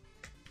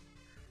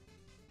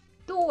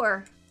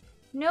door?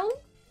 No?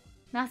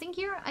 Nothing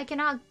here? I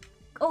cannot...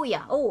 Oh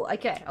yeah, oh, I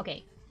could,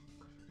 okay.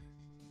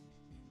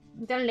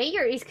 The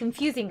layer is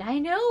confusing, I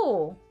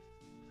know!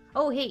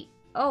 Oh, hey,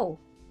 oh.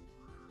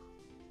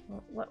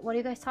 What are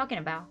you guys talking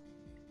about?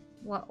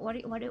 What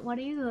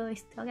are you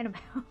guys talking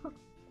about?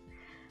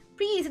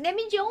 Please, let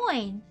me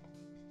join!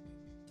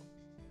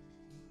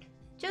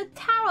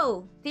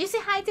 Jotaro, did you say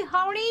hi to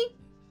Holly?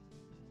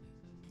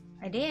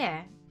 I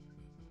did.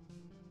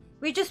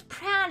 We're just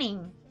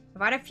planning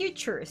about our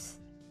futures.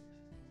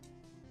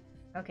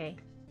 Okay.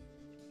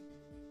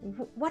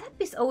 What up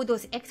is all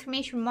those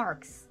exclamation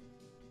marks?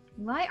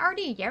 Why are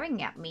they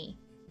yelling at me?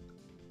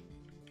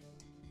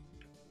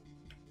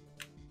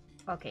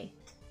 Okay.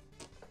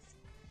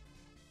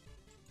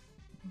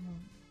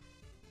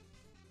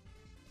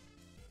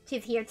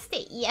 She's here to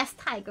stay. Yes,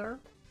 Tiger.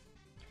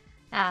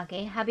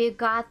 Okay, have you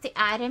got the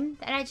item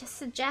that I just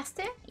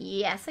suggested?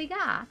 Yes, I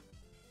got.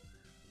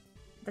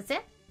 That's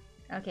it?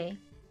 Okay.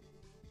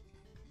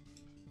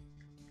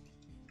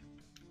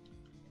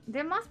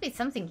 There must be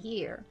something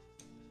here.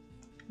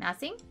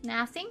 Nothing?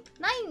 Nothing?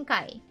 Nine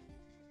kai.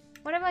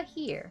 What about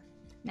here?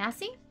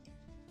 Nothing?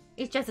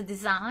 It's just a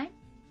design?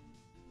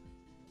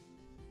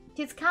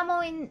 She's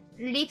Kaho in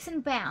leaps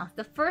and bounds.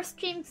 The first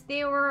streams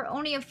there were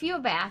only a few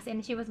baths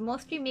and she was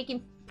mostly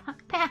making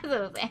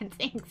puzzles and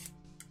things.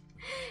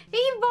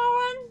 Hey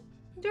Baron!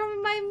 Don't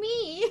remind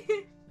me!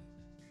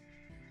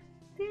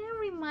 Didn't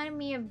remind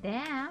me of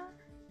that.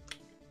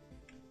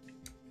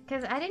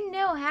 Because I didn't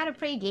know how to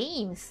play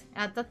games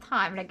at the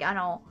time. Like,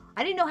 I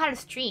didn't know how to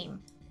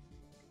stream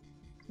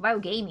while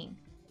gaming.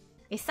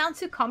 It sounds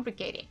too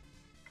complicated.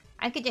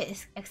 I could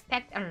just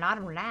expect a lot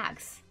of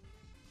lags.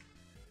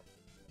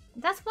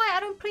 That's why I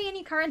don't play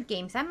any current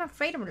games. I'm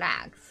afraid of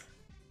lags.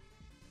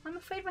 I'm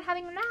afraid of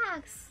having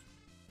lags.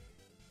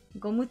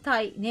 ゴム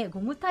体ねえ、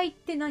ゴム体っ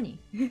て何?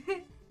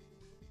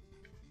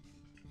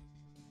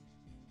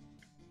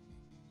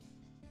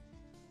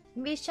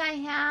 Wish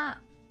I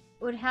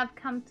would have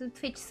come to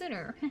Twitch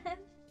sooner.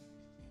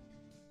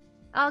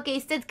 Okay,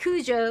 it says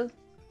Kujo.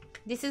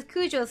 This is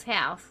Kujo's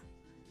house.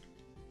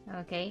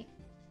 Okay.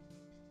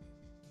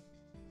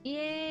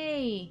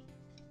 Yay!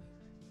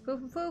 Foo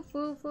foo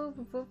foo foo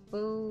foo foo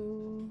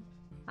foo.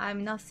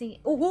 I'm not seeing.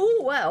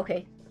 Oh, wow,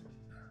 okay.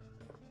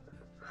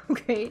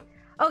 Okay.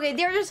 Okay,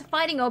 they're just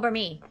fighting over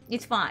me.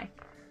 It's fine.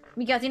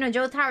 Because, you know,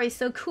 Jotaro is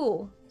so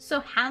cool. So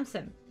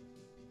handsome.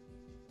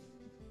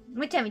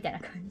 むちゃみたいな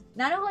感じ。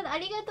なるほど、あ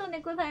りがとうね、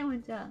猫さんむ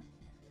ちゃ。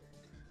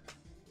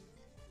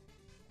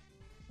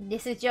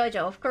This is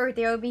JoJo. Of course,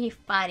 they will be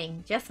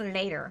fighting just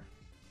later.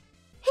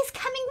 He's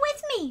coming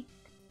with me!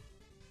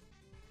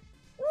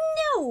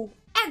 No!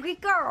 Angry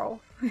girl!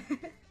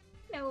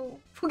 No.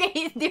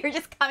 Okay, they're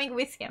just coming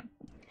with him.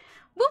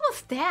 What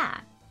was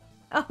that?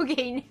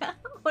 Okay, now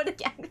what a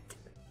character.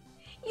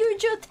 You're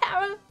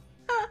Jotaro!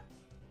 Huh.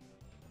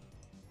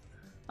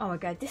 Oh my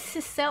god, this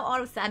is so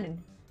all of a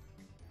sudden.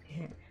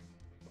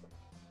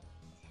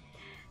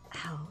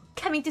 Oh,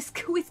 coming to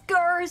school with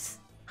girls!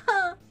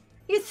 Huh?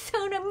 You're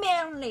so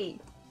manly!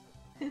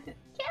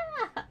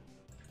 Yeah!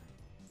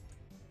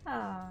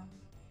 Oh.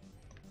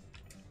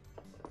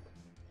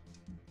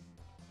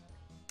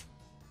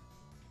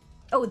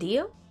 Oh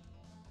dear?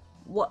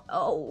 What?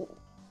 Oh.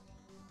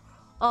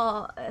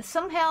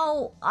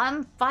 Somehow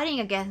I'm fighting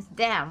against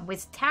them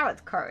with tarot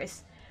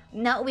cards,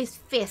 not with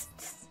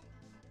fists.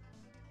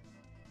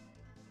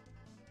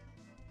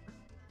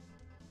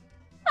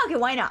 Okay,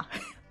 why not?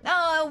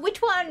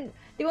 Which one do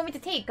you want me to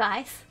take,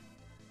 guys?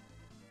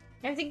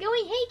 How's it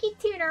going? Hey, Kid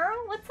Tuner,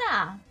 what's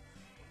up?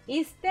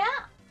 Is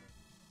that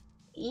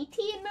ET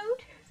in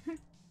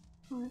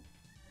mode?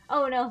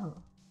 Oh no,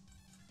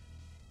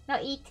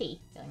 not ET.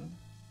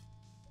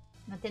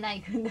 乗ってな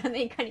い軍団の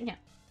怒りにゃ。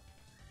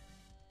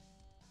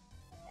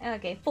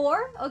Okay,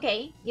 4?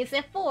 Okay, you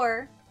said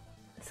 4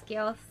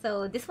 skill.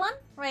 So this one,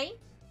 right?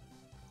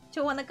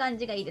 昭和な感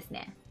じがいいです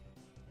ね。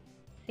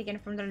Taken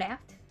from the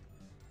left.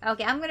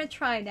 Okay, I'm gonna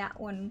try that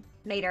one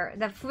later.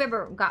 The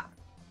whoever got.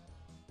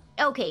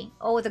 Okay,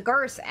 oh, the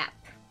girls app.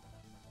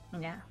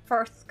 Yeah,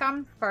 first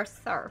come,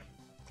 first serve.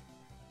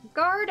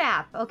 Guard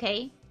app,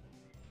 okay.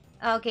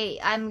 Okay,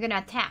 I'm gonna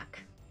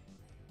attack.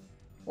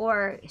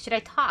 Or should I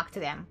talk to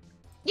them?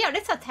 Yeah,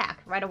 let's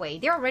attack right away.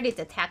 They're ready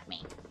to attack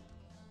me.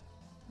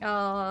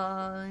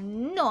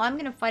 No, I'm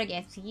gonna fight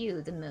against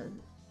you, the move.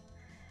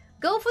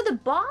 Go for the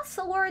boss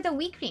or the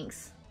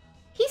weaklings?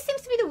 He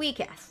seems to be the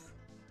weakest.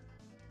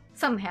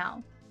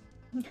 Somehow.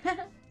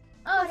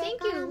 Oh,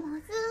 thank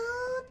you.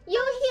 Yo,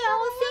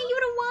 Hyo, thank you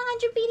for the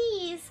 100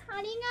 biddies.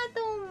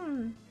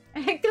 Arigato. I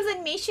like those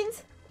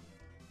animations.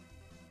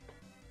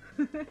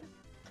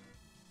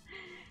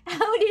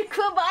 How did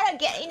Kuwabara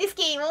get in this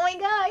game? Oh my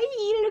god,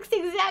 he looks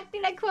exactly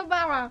like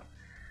Kuwabara.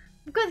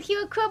 Because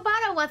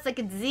Kuwabara was like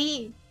a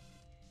Z.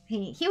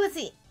 He was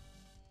the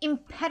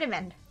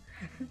impediment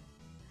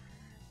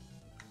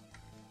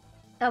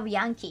of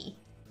Yankee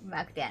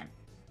back then.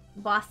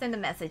 Boss sent the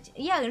message.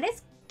 Yeah,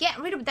 let's get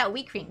rid of that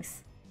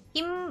weaklings.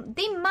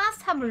 They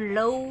must have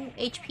low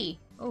HP.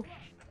 Oh.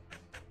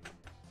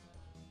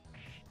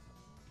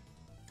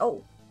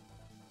 Oh.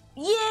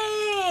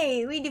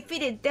 Yay! We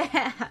defeated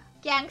that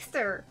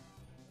gangster.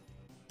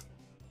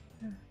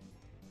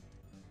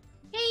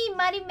 Hey,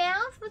 Mighty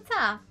Mouse, what's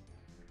up?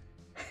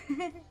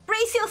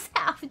 Brace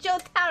yourself,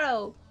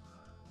 Jotaro!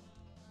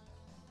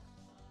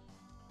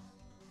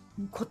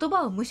 言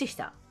葉を無視し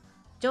た。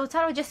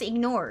Jotaro just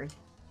ignored.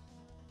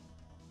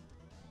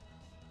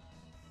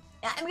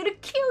 I'm gonna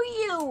kill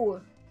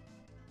you!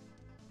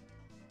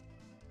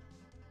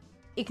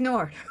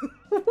 Ignored.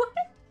 What?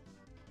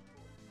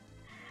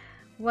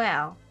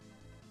 Well,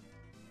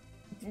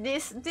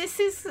 this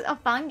is a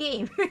fun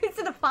game. It's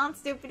a fun,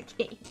 stupid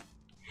game.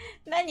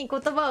 何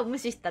言葉を無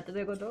視したってど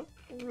ういうこと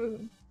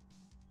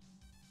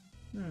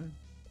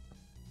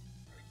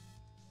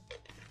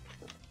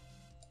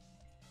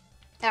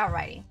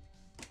？Alrighty.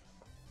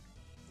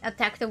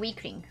 Attack the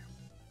weakling.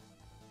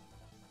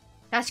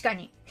 確か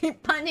に。一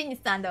般人に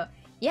スタンド。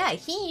Yeah,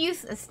 he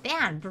used a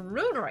stand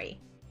brutally.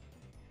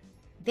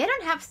 They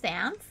don't have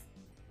stands.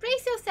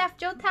 Brace yourself,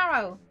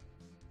 Jotaro.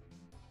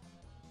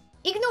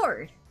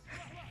 Ignored.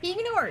 He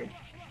ignored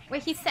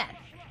what he said.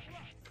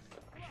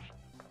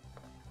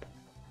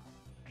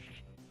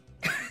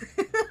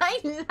 I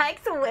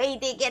like the way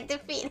they get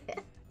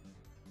defeated.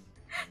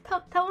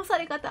 倒さ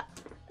れ方。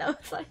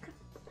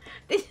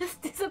They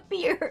just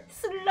disappear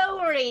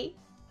slowly.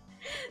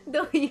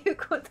 どういう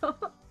こと？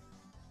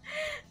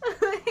 Oh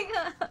my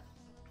god.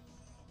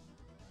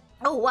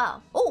 Oh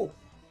wow. Oh!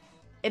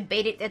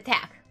 Evaded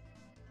attack.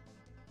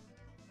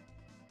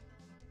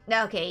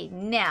 Okay,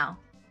 now.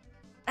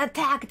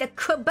 Attack the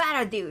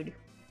Kuwabara dude.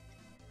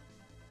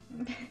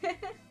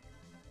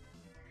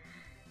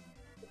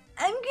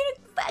 I'm gonna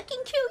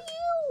fucking kill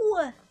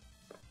you!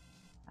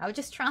 I was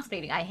just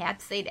translating. I had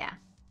to say that.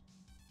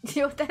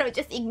 Jotaro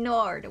just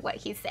ignored what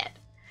he said.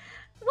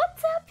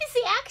 What's up with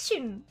the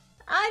action?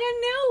 I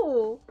don't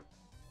know.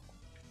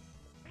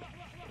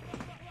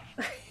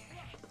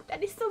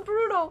 That is so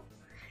brutal.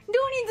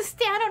 Don't need to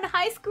stand on a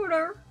high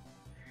scooter.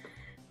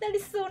 That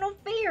is so not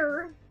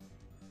fair.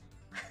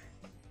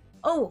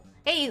 Oh,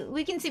 hey,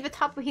 we can see the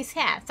top of his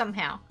head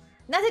somehow.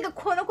 なぜか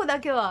この子だ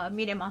けは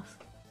見れます。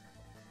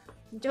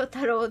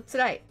Jotaro つ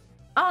らい。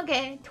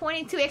Okay,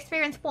 22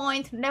 experience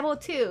points, level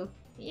 2.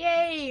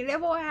 Yay,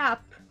 level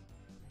up.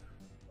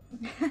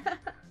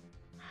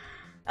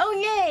 Oh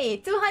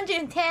yay,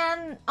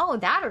 210. Oh,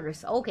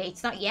 dollars. Okay,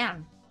 it's not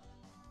yen.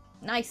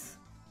 Nice.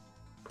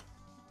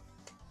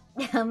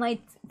 あんま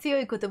り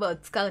強い言葉を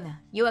使う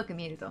な。弱く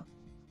見えると。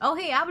Oh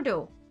hey,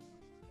 Abdo.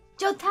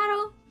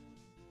 Jotaro.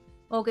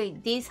 Okay,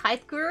 these high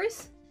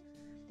schoolers,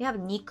 they have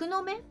肉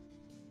の目?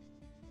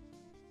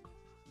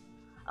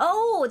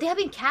 Oh, they have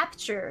been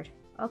captured.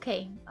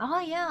 Okay. Oh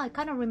yeah, I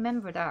kind of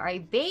remember that.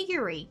 I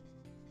vaguely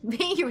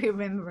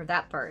remember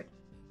that part.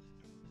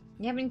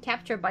 They have been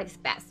captured by this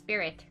bad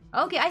spirit.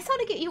 Okay, I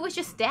thought it was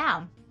just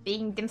them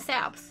being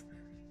themselves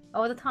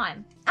all the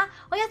time. あ、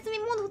おやすみ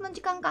モードの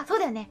時間か。そう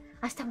だよね。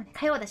明日もね、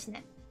火曜だし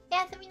ね。お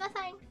やすみな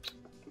さい。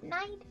Good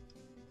night.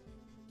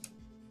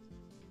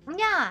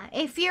 Yeah,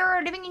 if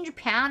you're living in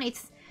Japan,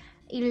 it's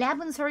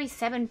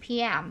 11:37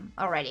 p.m.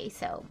 already,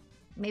 so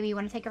maybe you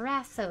want to take a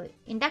rest. So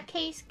in that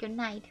case, good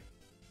night.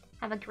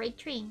 Have a great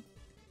dream.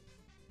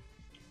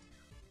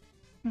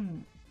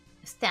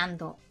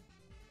 Stand.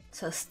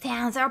 So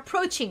stands are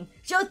approaching.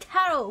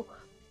 Jotaro,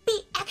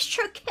 be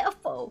extra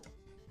careful.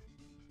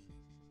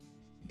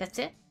 That's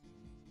it?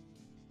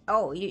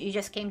 Oh, you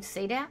just came to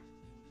say that?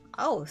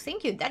 Oh,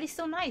 thank you. That is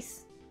so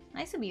nice.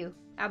 Nice of you,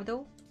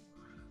 Abdul.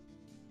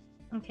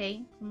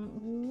 Okay,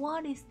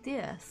 what is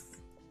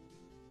this?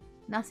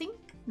 Nothing?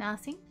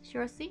 Nothing?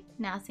 Seriously?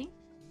 Nothing?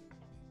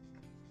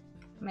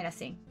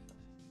 Menacing.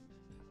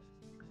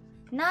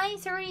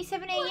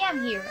 9:37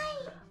 a.m. here.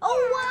 Oh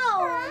wow!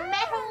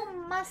 Metal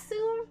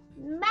Masu,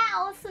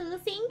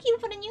 thank you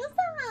for the new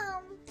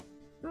song!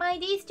 My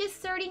day's just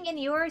starting and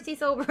yours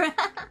is over.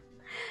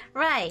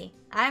 Right,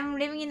 I'm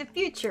living in the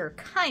future,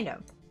 kind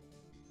of.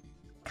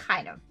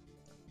 Kind of.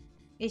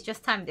 It's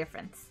just time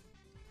difference.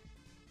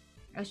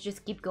 Let's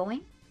just keep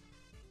going.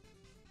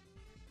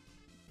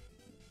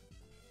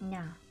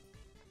 No.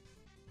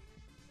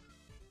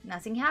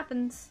 Nothing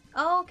happens.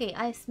 Oh, okay,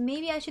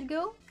 maybe I should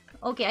go?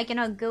 Okay, I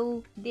cannot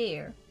go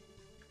there.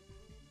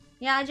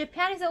 Yeah,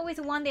 Japan is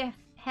always one day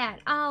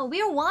ahead. Oh,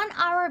 we're 1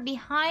 hour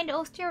behind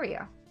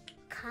Australia.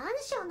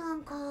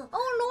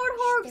 Oh, Lord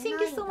Hork,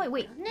 thank you so much.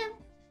 Wait.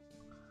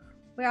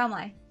 Where am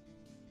I?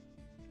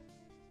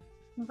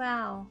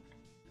 Wow.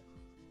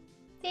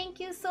 Thank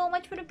you so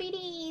much for the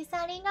biddies.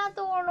 Arigato,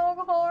 Lord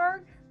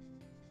Hork.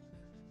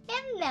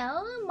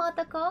 Hello,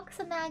 Motoko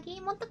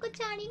Kusanagi.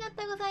 Motoko-chan,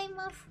 arigatou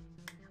gozaimasu.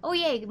 Oh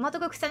yeah,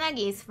 Motoko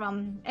Kusanagi is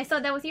from... I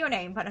thought that was your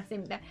name, but I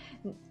think that...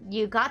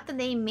 You got the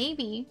name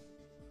maybe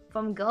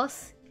from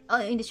Ghost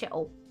in the show.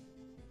 Oh.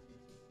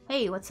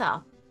 Hey, what's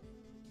up?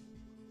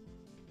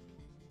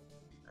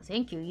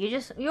 Thank you.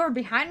 You're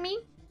behind me,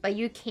 but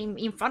you came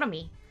in front of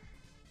me.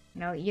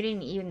 You know, you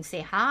didn't even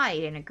say hi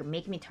and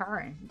make me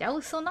turn. That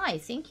was so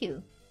nice. Thank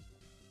you.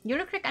 You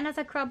look like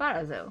another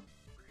Kurabara though.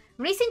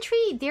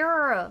 Recently, there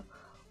are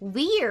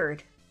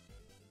weird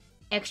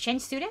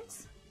exchange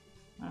students.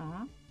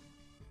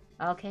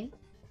 Okay.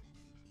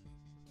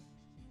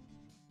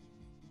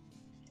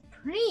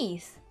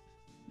 Please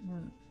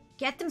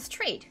get them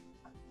straight.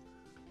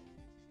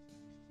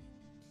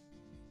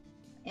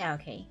 Yeah,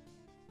 okay.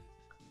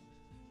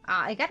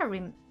 I gotta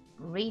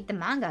read the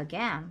manga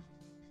again.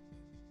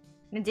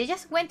 They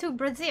just went to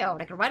Brazil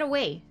like right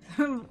away.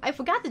 I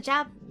forgot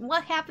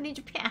what happened in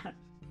Japan.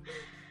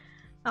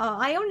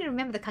 I only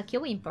remember the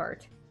Kakyoin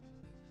part.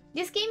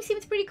 This game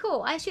seems pretty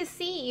cool. I should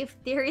see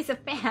if there is a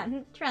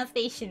fan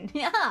translation.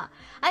 Yeah,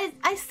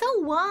 I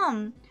saw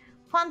one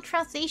fan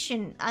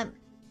translation.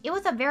 It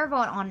was available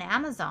on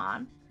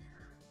Amazon,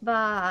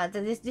 but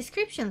the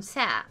description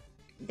said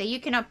that you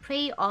cannot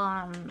play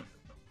on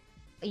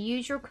a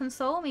usual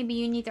console. Maybe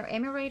you need an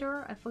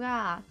emulator. I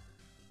forgot.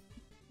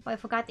 But I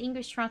forgot the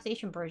English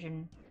translation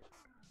version.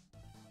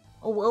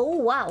 Oh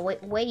wow!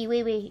 Wait!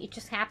 It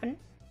just happened.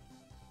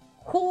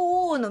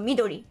 Ho no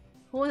Midori.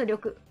 Ho no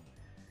Ryoku.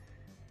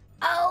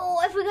 Oh,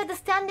 I forgot the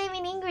stand name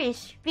in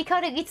English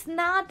because it's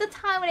not the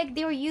time like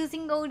they were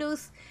using all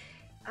those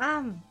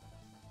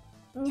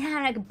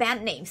like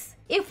band names.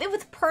 If it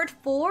was part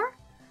 4,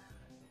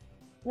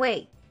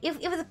 wait, if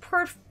it was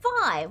part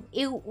 5,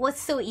 it was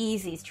so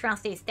easy to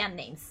translate stand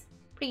names.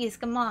 Please,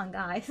 come on,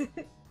 guys.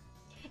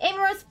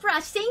 Emerald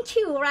Splash, thank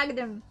you,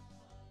 Ragdom.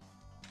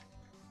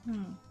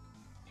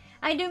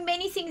 I do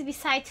many things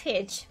besides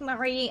Twitch,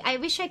 Marie. I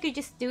wish I could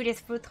just do this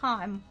full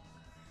time.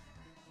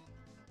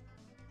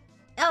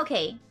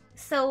 Okay,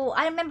 so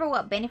I remember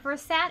what Benifer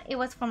said. It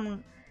was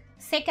from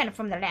second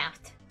from the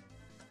left.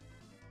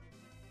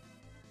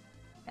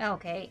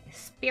 Okay,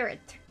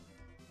 Spirit,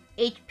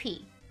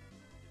 HP,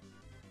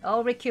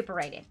 all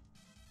recuperated.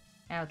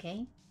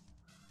 Okay.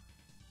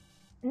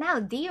 Now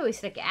Dio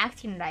is like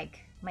acting like,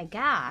 my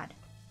god.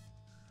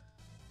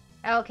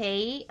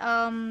 Okay,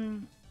 I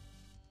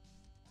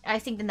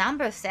think the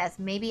number says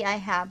maybe I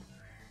have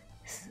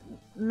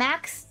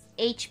max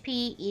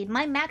HP.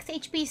 My max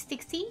HP is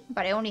 60,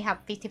 but I only have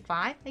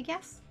 55, I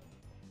guess.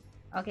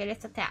 Okay,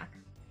 let's attack.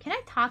 Can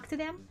I talk to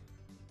them?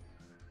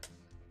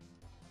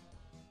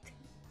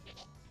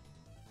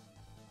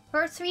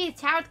 First 3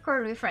 tarot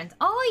card reference.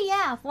 Oh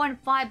yeah, 4 and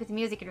 5 with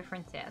music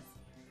references.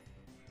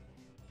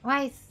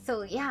 Right,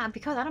 so yeah,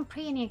 because I don't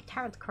play any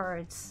tarot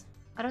cards.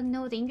 I don't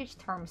know the English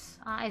terms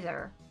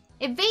either.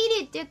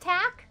 Evaded the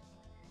attack?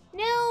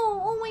 No!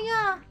 Oh my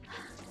god!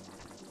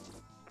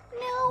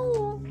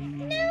 No!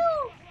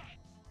 No!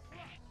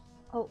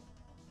 Oh.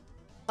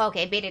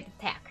 Okay, evaded the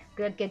attack.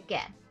 Good.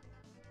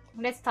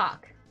 Let's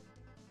talk.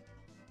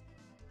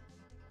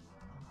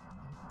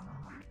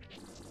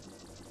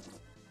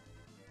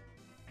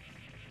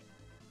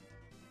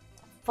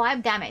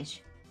 Five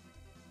damage.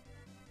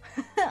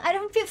 I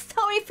don't feel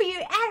sorry for you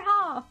at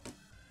all.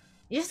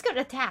 You just got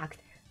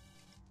attacked.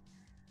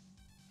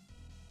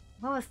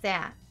 What was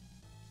that?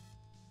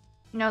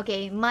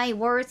 Okay, my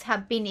words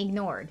have been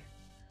ignored.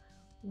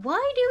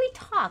 Why do we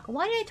talk?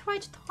 Why did I try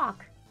to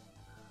talk?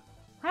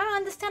 I don't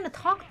understand the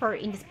talk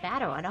part in this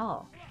battle at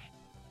all.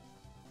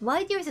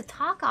 Why there is a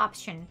talk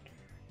option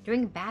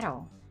during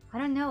battle? I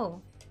don't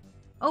know.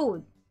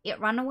 Oh, it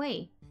ran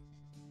away.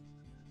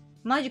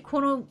 マジ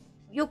この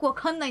よくわ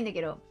かんないんだ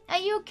けど. Are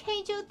you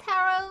okay,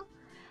 Jotaro?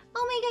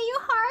 Oh my god, you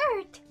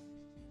hurt!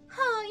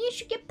 Huh, you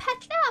should get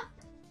patched up!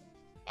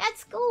 At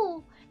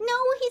school! No,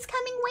 he's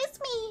coming with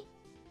me!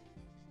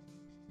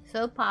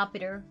 So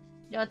popular,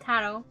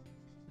 Jotaro.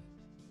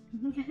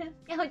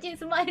 いや、こっちに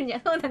スマイルじゃ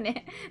ん。そうだ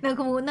ね。なん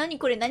かもう、何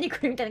これみた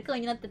いな顔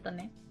になってた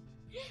ね。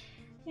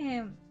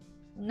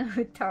No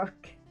talk.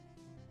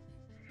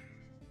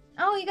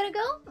 Oh, you gotta go?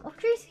 Of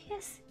course,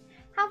 yes.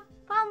 Have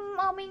fun,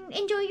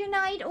 enjoy your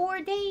night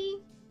or day.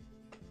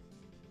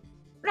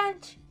 Run.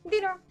 lunch,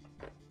 dinner.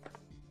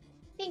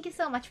 Thank you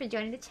so much for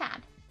joining the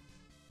chat.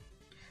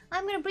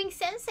 I'm gonna bring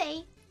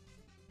Sensei.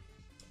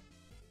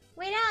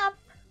 Wait up.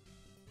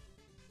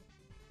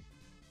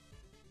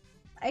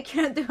 I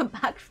cannot do a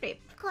backflip.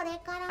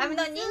 I'm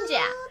not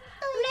ninja.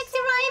 Lexi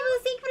Rival,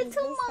 thank you for the 2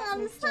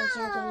 months.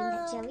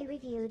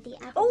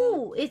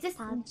 Oh, is this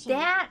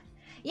that?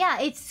 Yeah,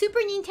 it's Super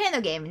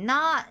Nintendo game,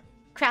 not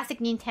classic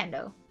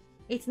Nintendo.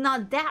 It's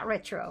not that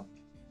retro.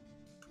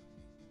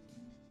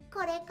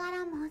 Hey,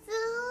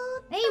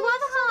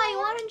 Wadahi,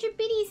 100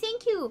 biddies,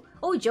 thank you.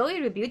 Oh, Joey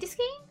reviewed this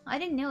game? I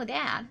didn't know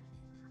that.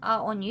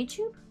 On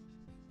YouTube?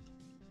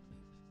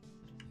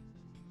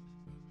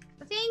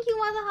 Thank you,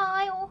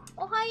 Wadahi.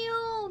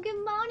 Ohayo,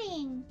 good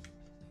morning.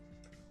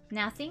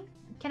 Nothing?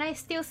 Can I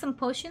steal some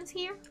potions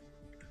here?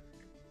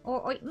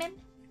 Or ointment?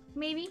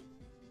 Maybe?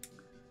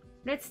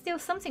 Let's steal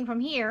something from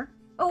here.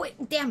 Oh wait,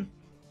 damn!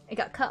 I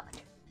got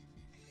caught.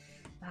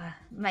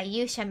 My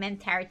Yusha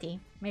mentality.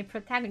 My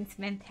protagonist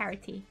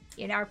mentality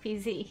in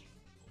RPG.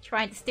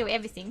 Trying to steal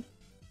everything.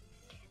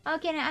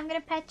 Okay, now I'm gonna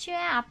patch you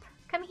up.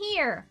 Come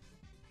here.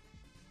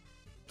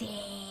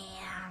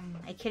 Damn!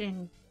 I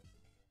couldn't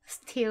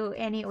steal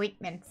any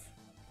ointments.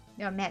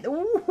 No, man.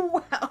 Ooh,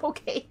 wow,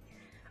 okay.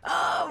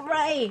 Oh,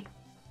 right!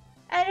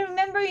 I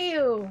remember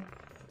you!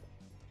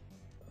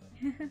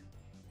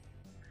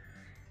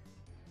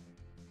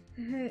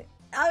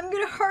 I'm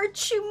gonna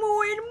hurt you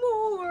more and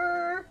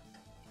more!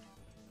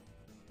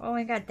 Oh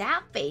my god,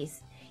 that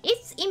face!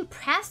 It's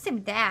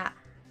impressive that,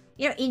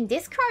 you know, in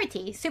this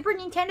karate, Super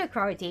Nintendo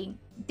karate,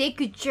 they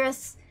could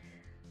just,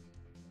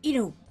 you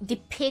know,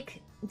 depict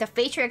the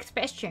facial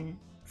expression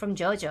from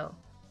JoJo.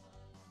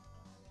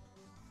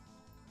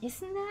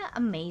 Isn't that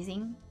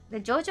amazing? The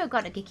JoJo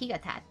got a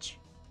Gekiga touch.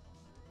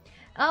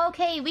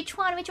 Okay, which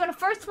one? Which one?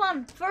 First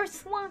one!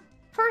 First one!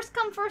 First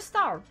come, first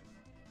serve!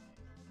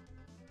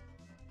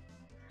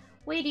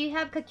 Wait, do you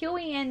have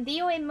Kakyoin and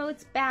Dio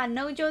emotes bad?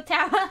 No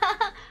Jotaro?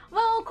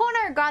 Well,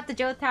 Connor got the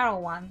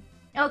Jotaro one.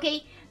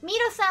 Okay,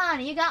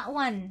 Miro-san, you got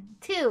one,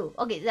 two.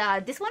 Okay,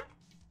 this one?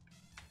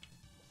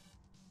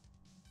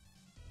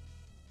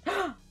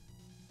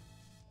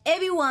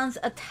 Everyone's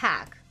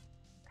attack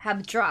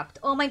have dropped.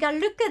 Oh my god,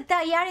 look at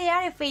that yare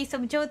yare face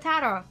of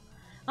Jotaro.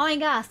 Oh my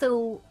god,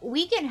 so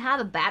we can have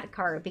a bad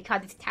card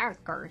because it's tarot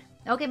card.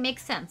 Okay,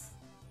 makes sense.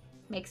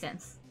 Makes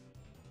sense.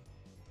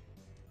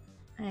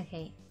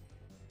 Okay.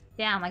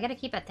 Damn, I gotta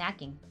keep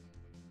attacking.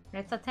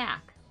 Let's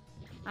attack.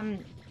 I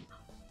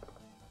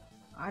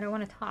don't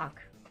want to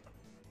talk.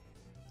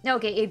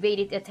 Okay,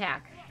 evaded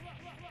attack.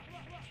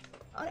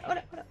 Oh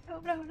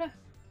no.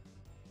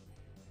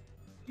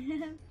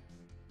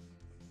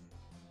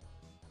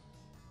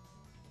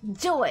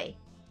 Joy!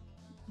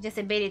 Just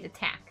evaded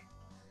attack.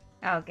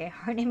 Okay,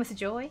 her name is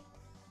Joy?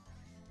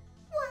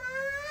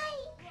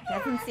 Why?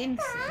 Doesn't seem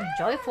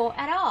joyful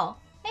at all.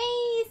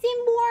 Hey,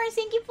 Simbor,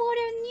 thank you for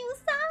the new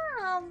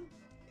sub!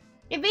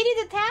 Evaded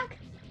attack?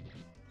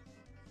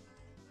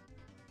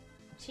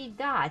 She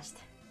dodged.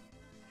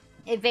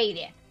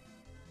 Evaded.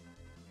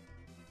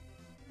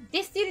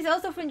 This dude is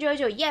also from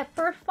JoJo. Yeah,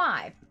 first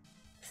 5.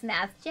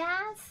 Snaz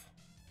Jazz?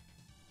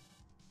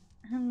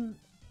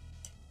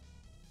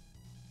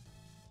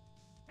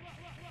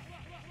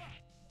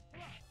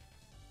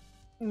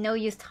 No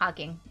use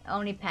talking.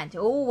 Only pant.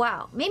 Oh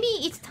wow. Maybe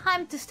it's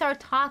time to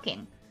start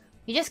talking.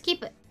 You just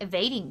keep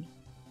evading.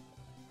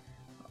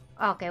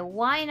 Okay,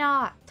 why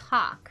not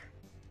talk?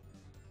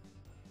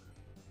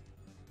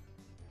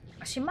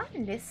 She might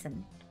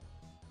listen.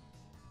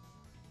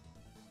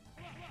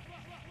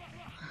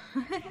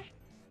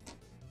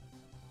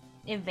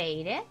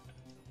 Evade it.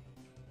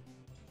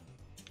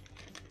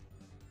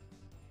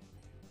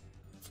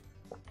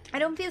 I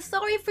don't feel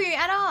sorry for you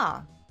at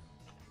all.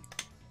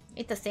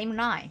 It's the same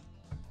line.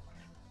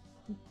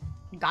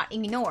 Got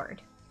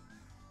ignored.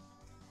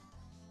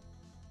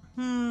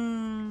 Oh,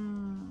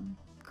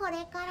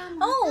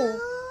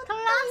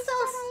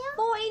 Colossus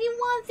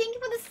 481. Thank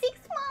you for the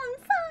 6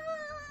 months.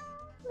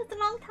 That's a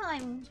long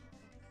time.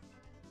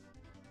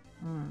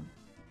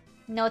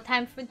 No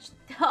time for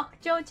talk,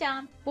 ジョーちゃ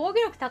ん。防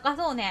御力高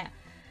そうね。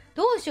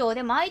どうしよう。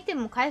でもアイテ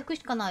ムも回復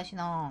しかないし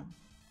な。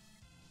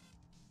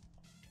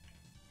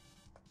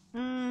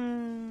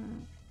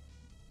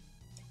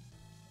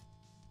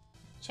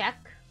Check.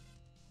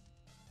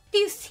 Do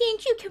you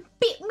think you can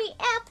beat me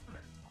up?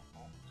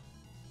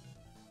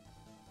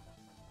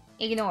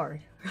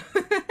 Ignored.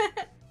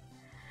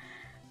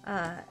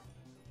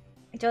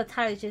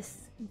 Jotaro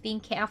just being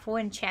careful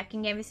and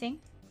checking everything.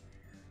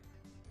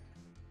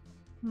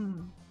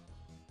 Do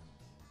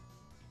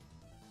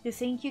you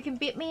think you can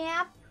beat me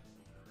up?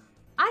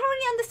 I don't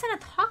really understand a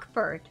talk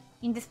bird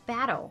in this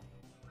battle.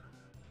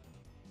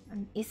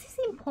 Is this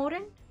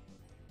important?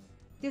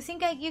 Do you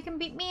think you can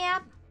beat me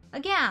up?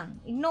 Again,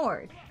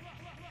 ignored.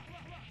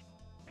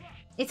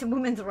 It's a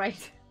woman's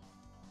right.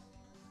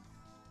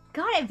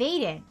 Got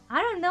evaded.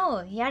 I don't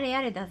know. Yare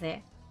Yare does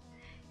it.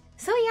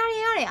 So Yare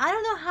Yare, I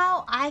don't know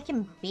how I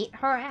can beat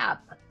her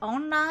up.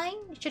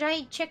 Online? Should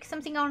I check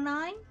something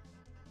online?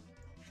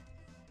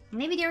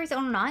 Maybe there is an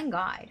online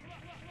guide.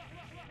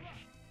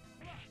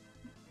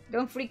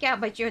 Don't freak out,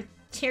 but your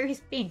chair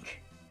is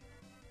pink.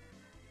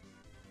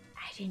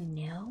 I didn't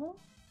know.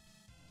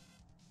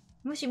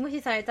 もし無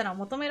視されたら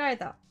求められ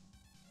た。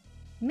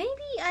Maybe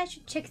I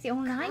should check the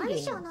online game. 感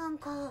謝なん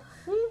か Oh,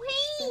 hey,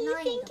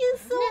 thank you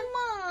so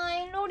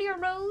much, Loria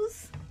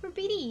Rose, for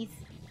biddies.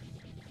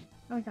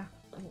 Oh my god.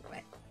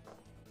 What?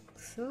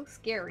 So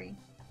scary.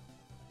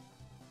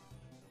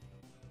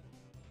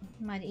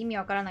 まあ意味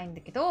わからないんだ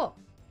けど。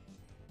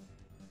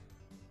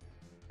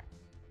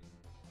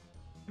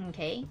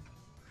Okay.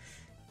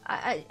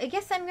 I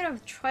guess I'm gonna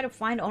try to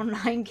find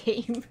online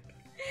game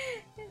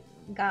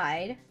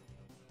guide.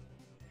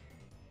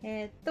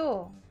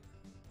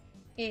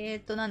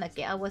 なんだっ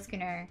け I was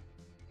gonna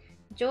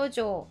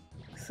JoJo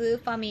Super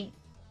Famicom.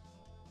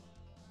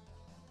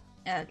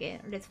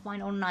 Okay, let's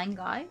find online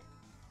guide.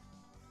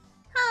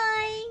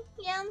 Hi,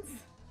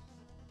 Jens.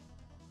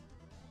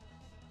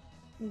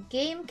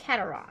 Game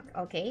catalog.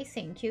 Okay,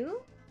 thank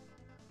you.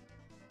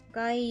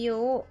 概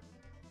要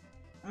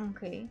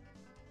Okay.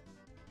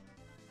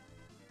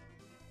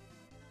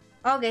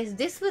 Okay, so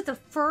this was the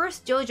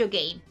first JoJo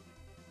game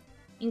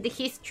in the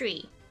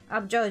history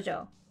of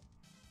JoJo.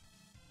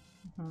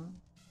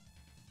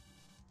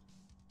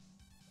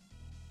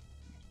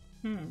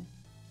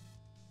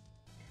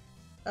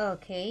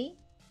 Okay.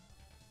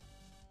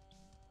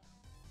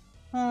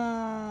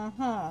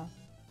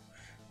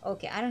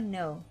 Okay, I don't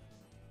know.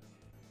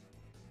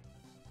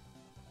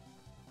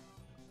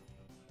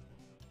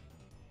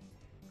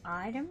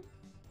 Item?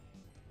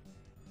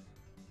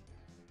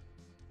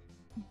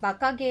 バ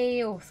カゲー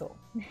要素。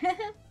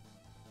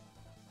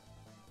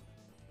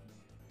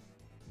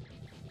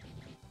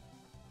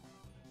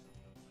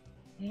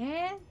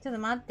ちょっと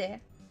待っ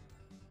て。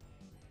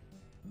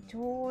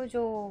頂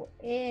上、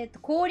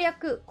攻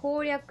略。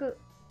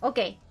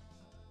OK。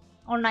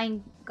オンライ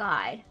ン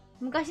ガイ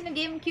ド。昔の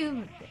ゲームキュー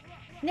ブって。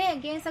ね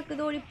え、原作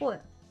通りっぽい。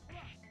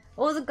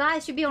All the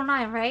guides should be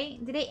online,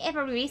 right? Did they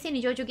ever release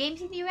any JoJo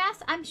games in the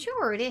US? I'm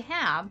sure they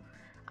have.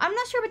 I'm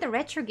not sure about the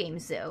retro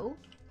games though.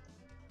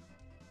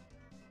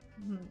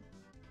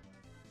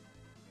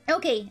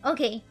 Okay.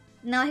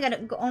 Now I gotta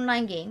go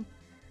online game.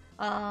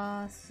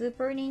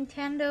 Super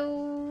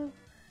Nintendo.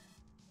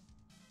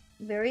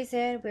 Where is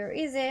it?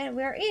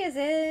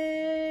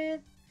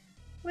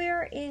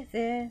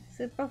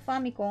 Super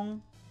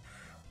Famicom.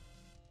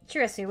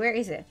 Seriously, where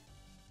is it?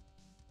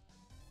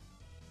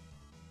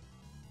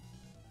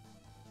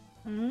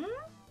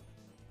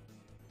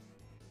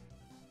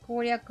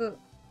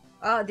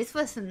 This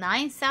was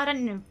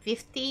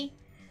 9,050,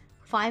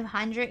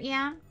 500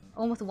 yen,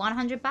 almost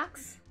 100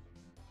 bucks.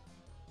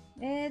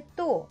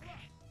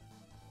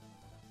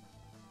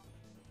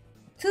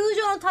 通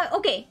常の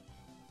OK.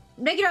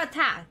 Regular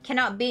attack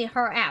cannot beat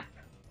her app.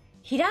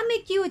 ひらめ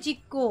きを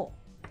実行。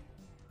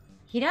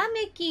ひら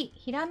めき。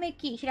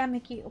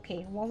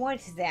Okay, what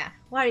is that?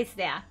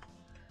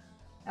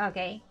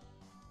 Okay.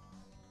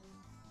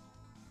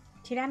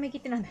 ひらめき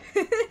ってなんだス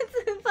ー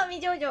パーミ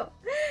ジョジョ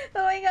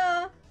Oh my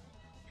god.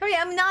 Sorry,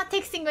 I'm not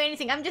texting or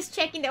anything. I'm just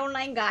checking the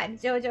online guide.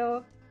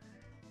 JoJo.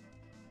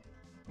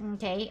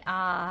 Okay,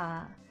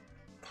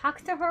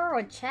 talk to her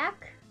or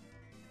check?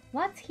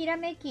 What's ひら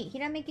めきっ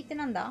て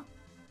なんだ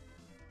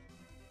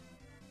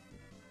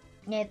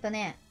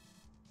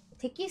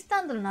敵ス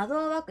タンドの謎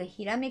を暴く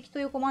ひらめきと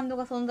いうコマンド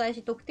が存在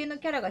し、特定の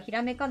キャラがひ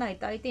らめかない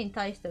と相手に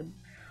対して、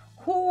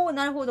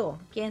なるほど。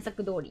原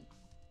作通り。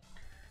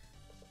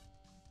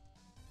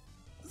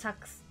調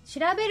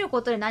べる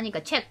ことで何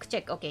かチェック。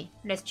Okay,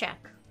 let's check.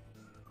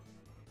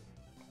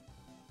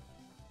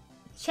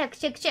 Check.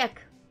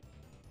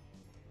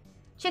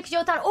 Check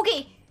Jotaro.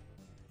 Okay!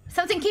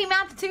 Something came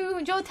up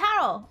to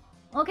Jotaro.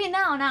 Okay,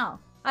 now.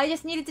 I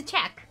just needed to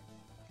check.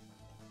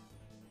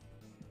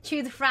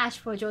 Choose Flash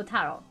for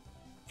Jotaro.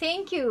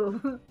 Thank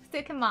you.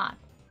 Stick him on.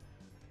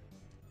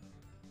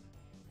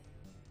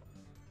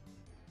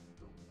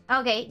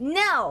 Okay,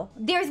 now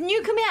there's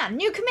new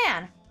command.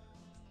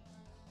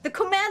 The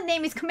command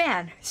name is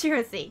command.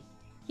 Seriously.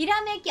 ひ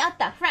らめきあっ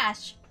た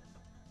Flash.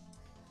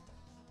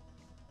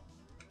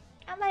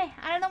 I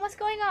don't know what's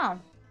going on.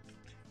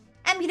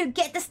 I'm gonna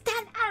get the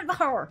stand out of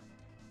her.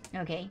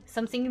 Okay,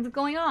 something is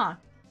going on.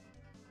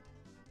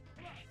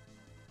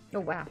 Oh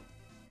wow.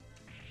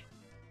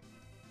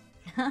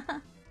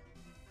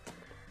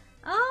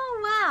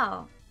 Oh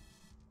wow.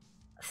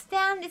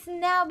 Stand is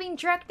now being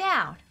dragged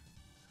out.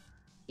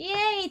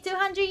 Yay,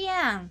 200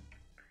 yen.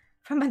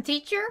 From a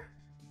teacher?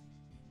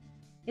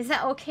 Is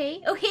that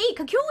okay? Oh hey,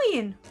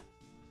 Kakyoin!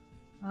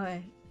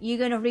 You're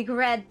gonna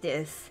regret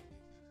this.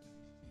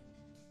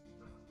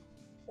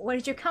 Where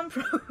did you come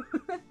from?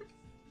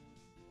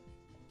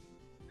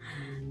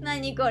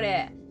 何こ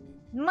れ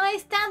My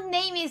stand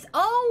name is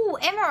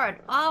Emerald.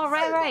 Oh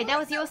right. That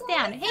was your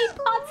stand. Hey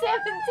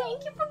Pot7,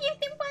 thank you for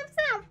gifting 5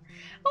 subs.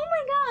 Oh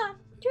my god,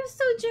 you're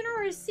so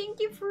generous.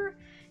 Thank you for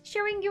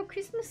sharing your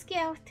Christmas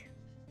gift.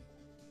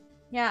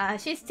 Yeah,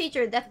 she's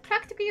teacher. That's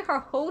practically her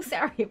whole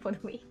salary for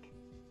the week.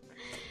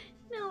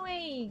 No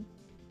way.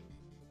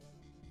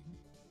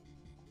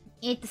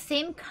 It's the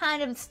same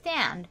kind of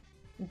stand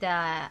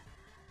that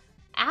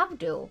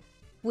Abdul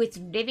who is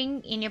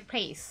living in your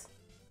place.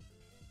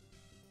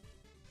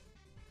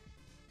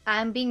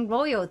 I'm being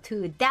loyal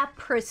to that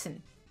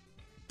person.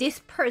 This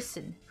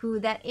person, who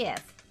that is.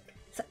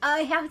 So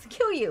I have to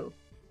kill you.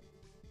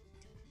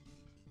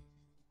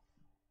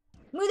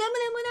 Muda.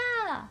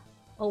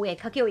 Oh wait,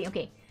 Kakyoin,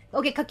 okay.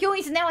 Okay, Kakyoin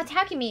is now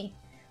attacking me.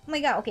 Oh my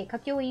god, okay,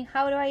 Kakyoin,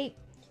 how do I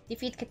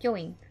defeat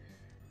Kakyoin?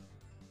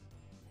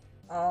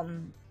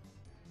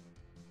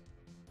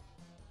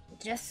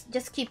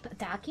 Just keep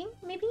attacking,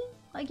 maybe?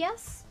 I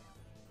guess?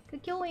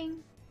 Kakyoin.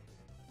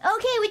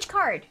 Okay, which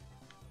card?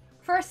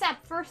 First up.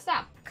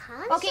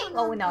 Okay,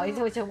 oh no, it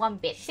was just one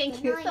bit.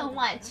 Thank you so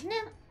much.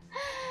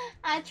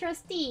 I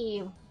trust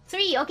you.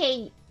 3,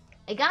 okay.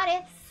 I got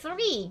it.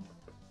 3.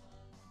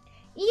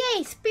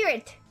 Yay,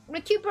 Spirit.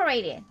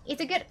 Recuperated.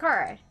 It's a good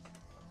card.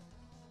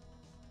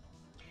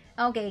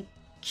 Okay,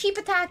 keep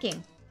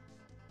attacking.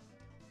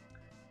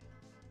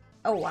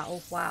 Oh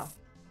wow.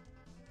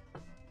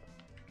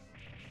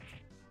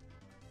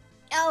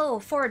 Oh,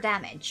 4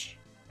 damage.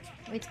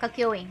 It's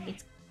Kakyoin.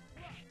 It's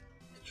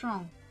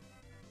strong.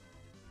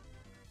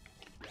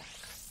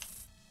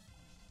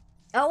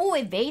 Oh,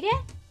 evaded?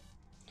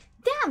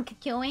 Damn,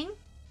 Kakyoin.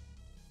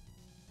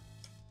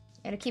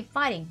 Gotta keep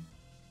fighting.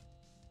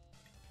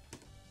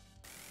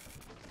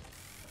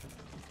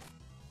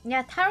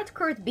 Yeah, tarot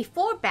card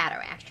before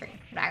battle, actually,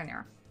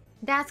 Ragnar.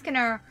 That's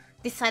gonna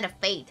decide the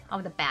fate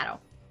of the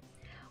battle.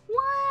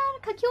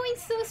 What?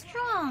 Kakyoin's so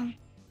strong.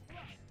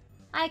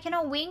 I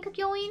cannot win,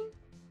 Kakyoin?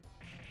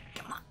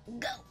 Come on,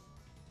 go.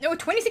 No,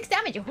 26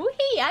 damage.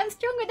 Hoo-hee, I'm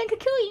stronger than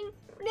Kakyoin.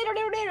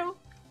 Little.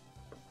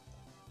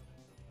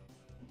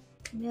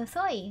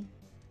 Yosoi.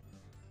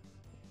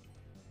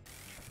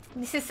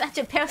 This is such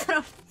a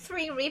Persona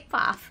 3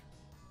 ripoff.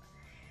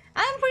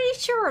 I'm pretty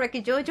sure like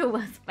JoJo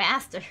was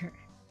faster.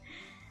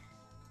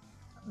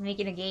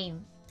 Making a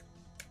game.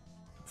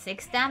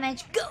 6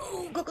 damage.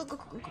 Go.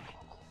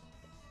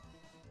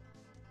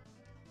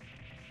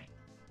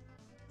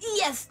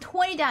 Yes,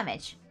 20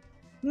 damage.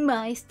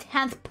 My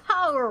 10th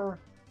power.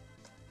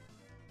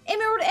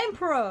 Emerald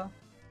Emperor.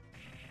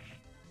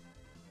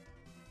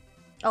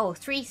 Oh,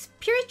 3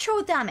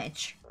 spiritual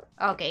damage.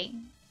 Okay.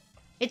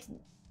 It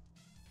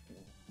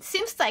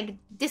seems like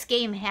this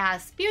game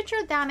has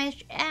spiritual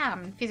damage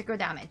and physical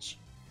damage.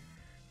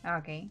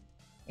 Okay.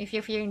 If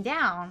you're feeling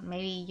down,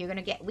 maybe you're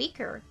gonna get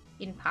weaker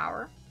in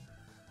power.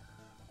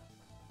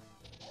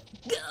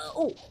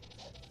 Go!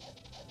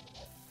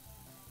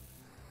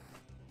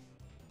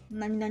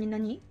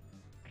 Nani?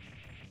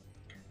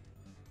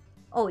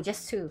 Oh,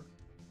 just 2.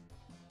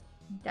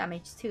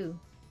 Damage 2.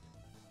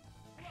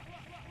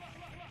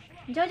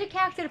 JoJo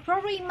character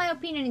probably, in my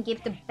opinion,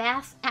 gives the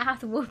best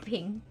ass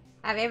whooping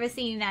I've ever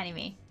seen in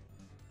anime.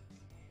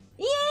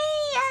 Yay!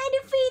 I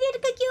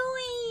defeated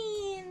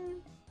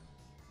Kakyoin!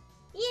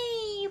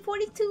 Yay!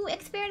 42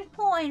 experience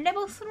point,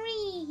 level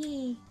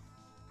 3!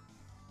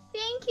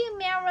 Thank you,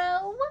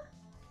 Marrow!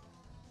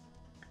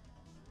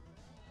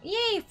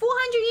 Yay!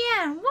 400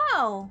 yen!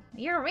 Wow!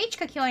 You're rich,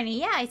 Kakyoin.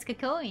 Yeah, it's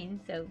Kakyoin,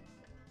 so...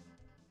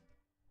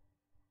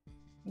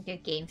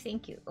 Good game,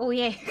 thank you. Oh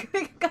yeah,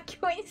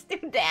 Kakyoin's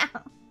still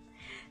down.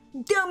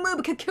 Don't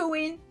move,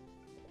 Kakyoin!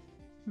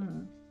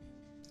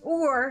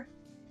 Or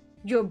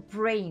your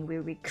brain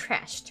will be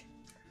crushed.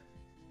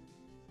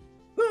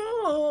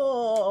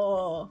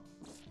 Oh.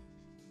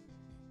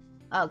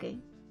 Okay.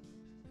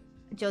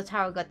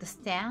 Jotaro got the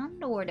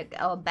stand or the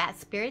bad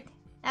spirit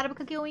out of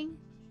Kakyoin?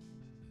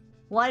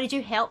 Why did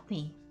you help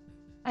me?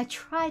 I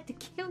tried to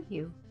kill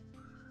you.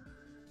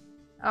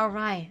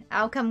 Alright,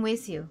 I'll come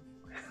with you.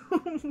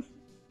 Because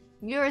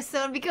you're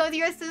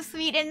so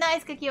sweet and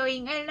nice,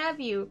 Kakyoin. I love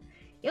you.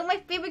 You're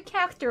my favorite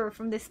character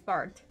from this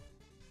part.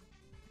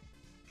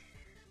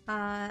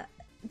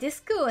 This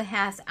school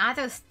has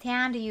other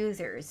stand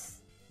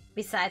users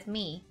besides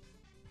me.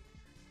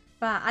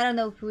 But I don't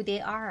know who they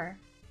are.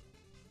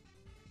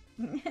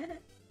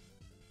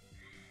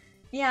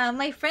 Yeah,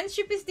 my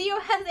friendship with Dio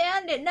has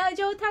ended. Now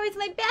Jotaro is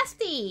my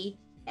bestie.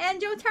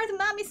 And Jotaro's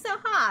mom is so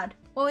hot.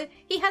 Well,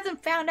 he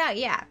hasn't found out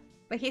yet.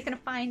 But he's gonna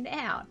find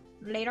out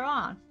later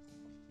on.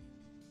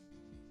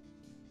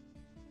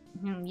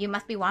 You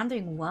must be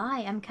wondering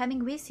why I'm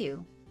coming with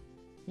you.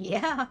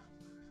 Yeah.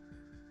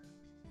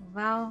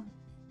 Well,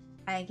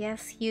 I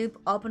guess you've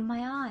opened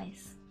my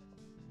eyes.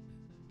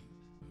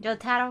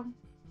 Jotaro,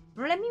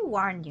 let me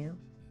warn you.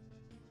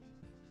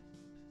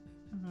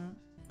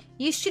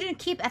 You shouldn't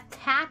keep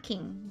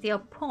attacking the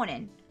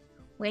opponent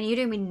when you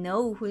don't even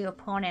know who the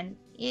opponent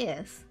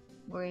is.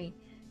 Or you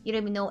don't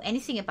even know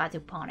anything about the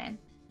opponent.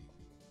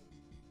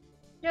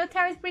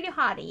 Jotaro is pretty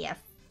hot, yes.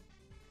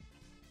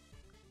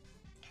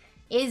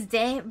 It's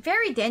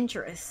very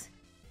dangerous.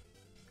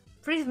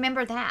 Please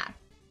remember that.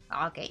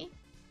 Okay.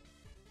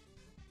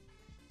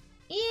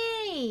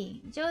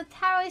 Yay!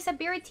 Jotaro's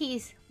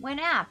abilities went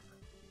up.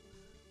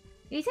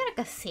 Is it like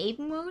a save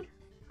mode?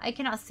 I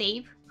cannot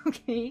save.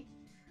 Okay.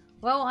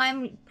 Well,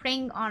 I'm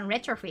playing on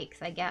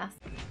Retrofix, I guess.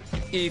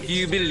 If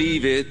you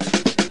believe it.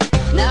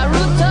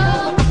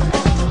 Naruto,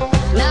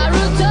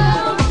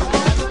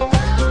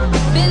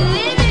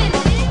 believe it.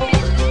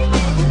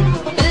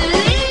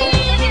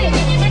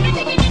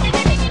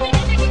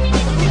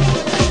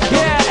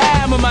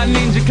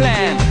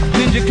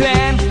 Ninja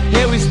clan,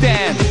 here we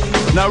stand.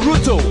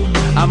 Naruto,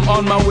 I'm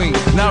on my way.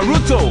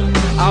 Naruto,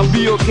 I'll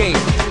be okay.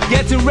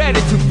 Getting ready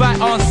to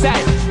fight on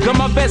sight. Got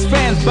my best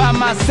friends by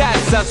my side.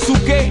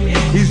 Sasuke,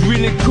 he's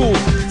really cool.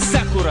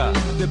 Sakura,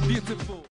 the beautiful.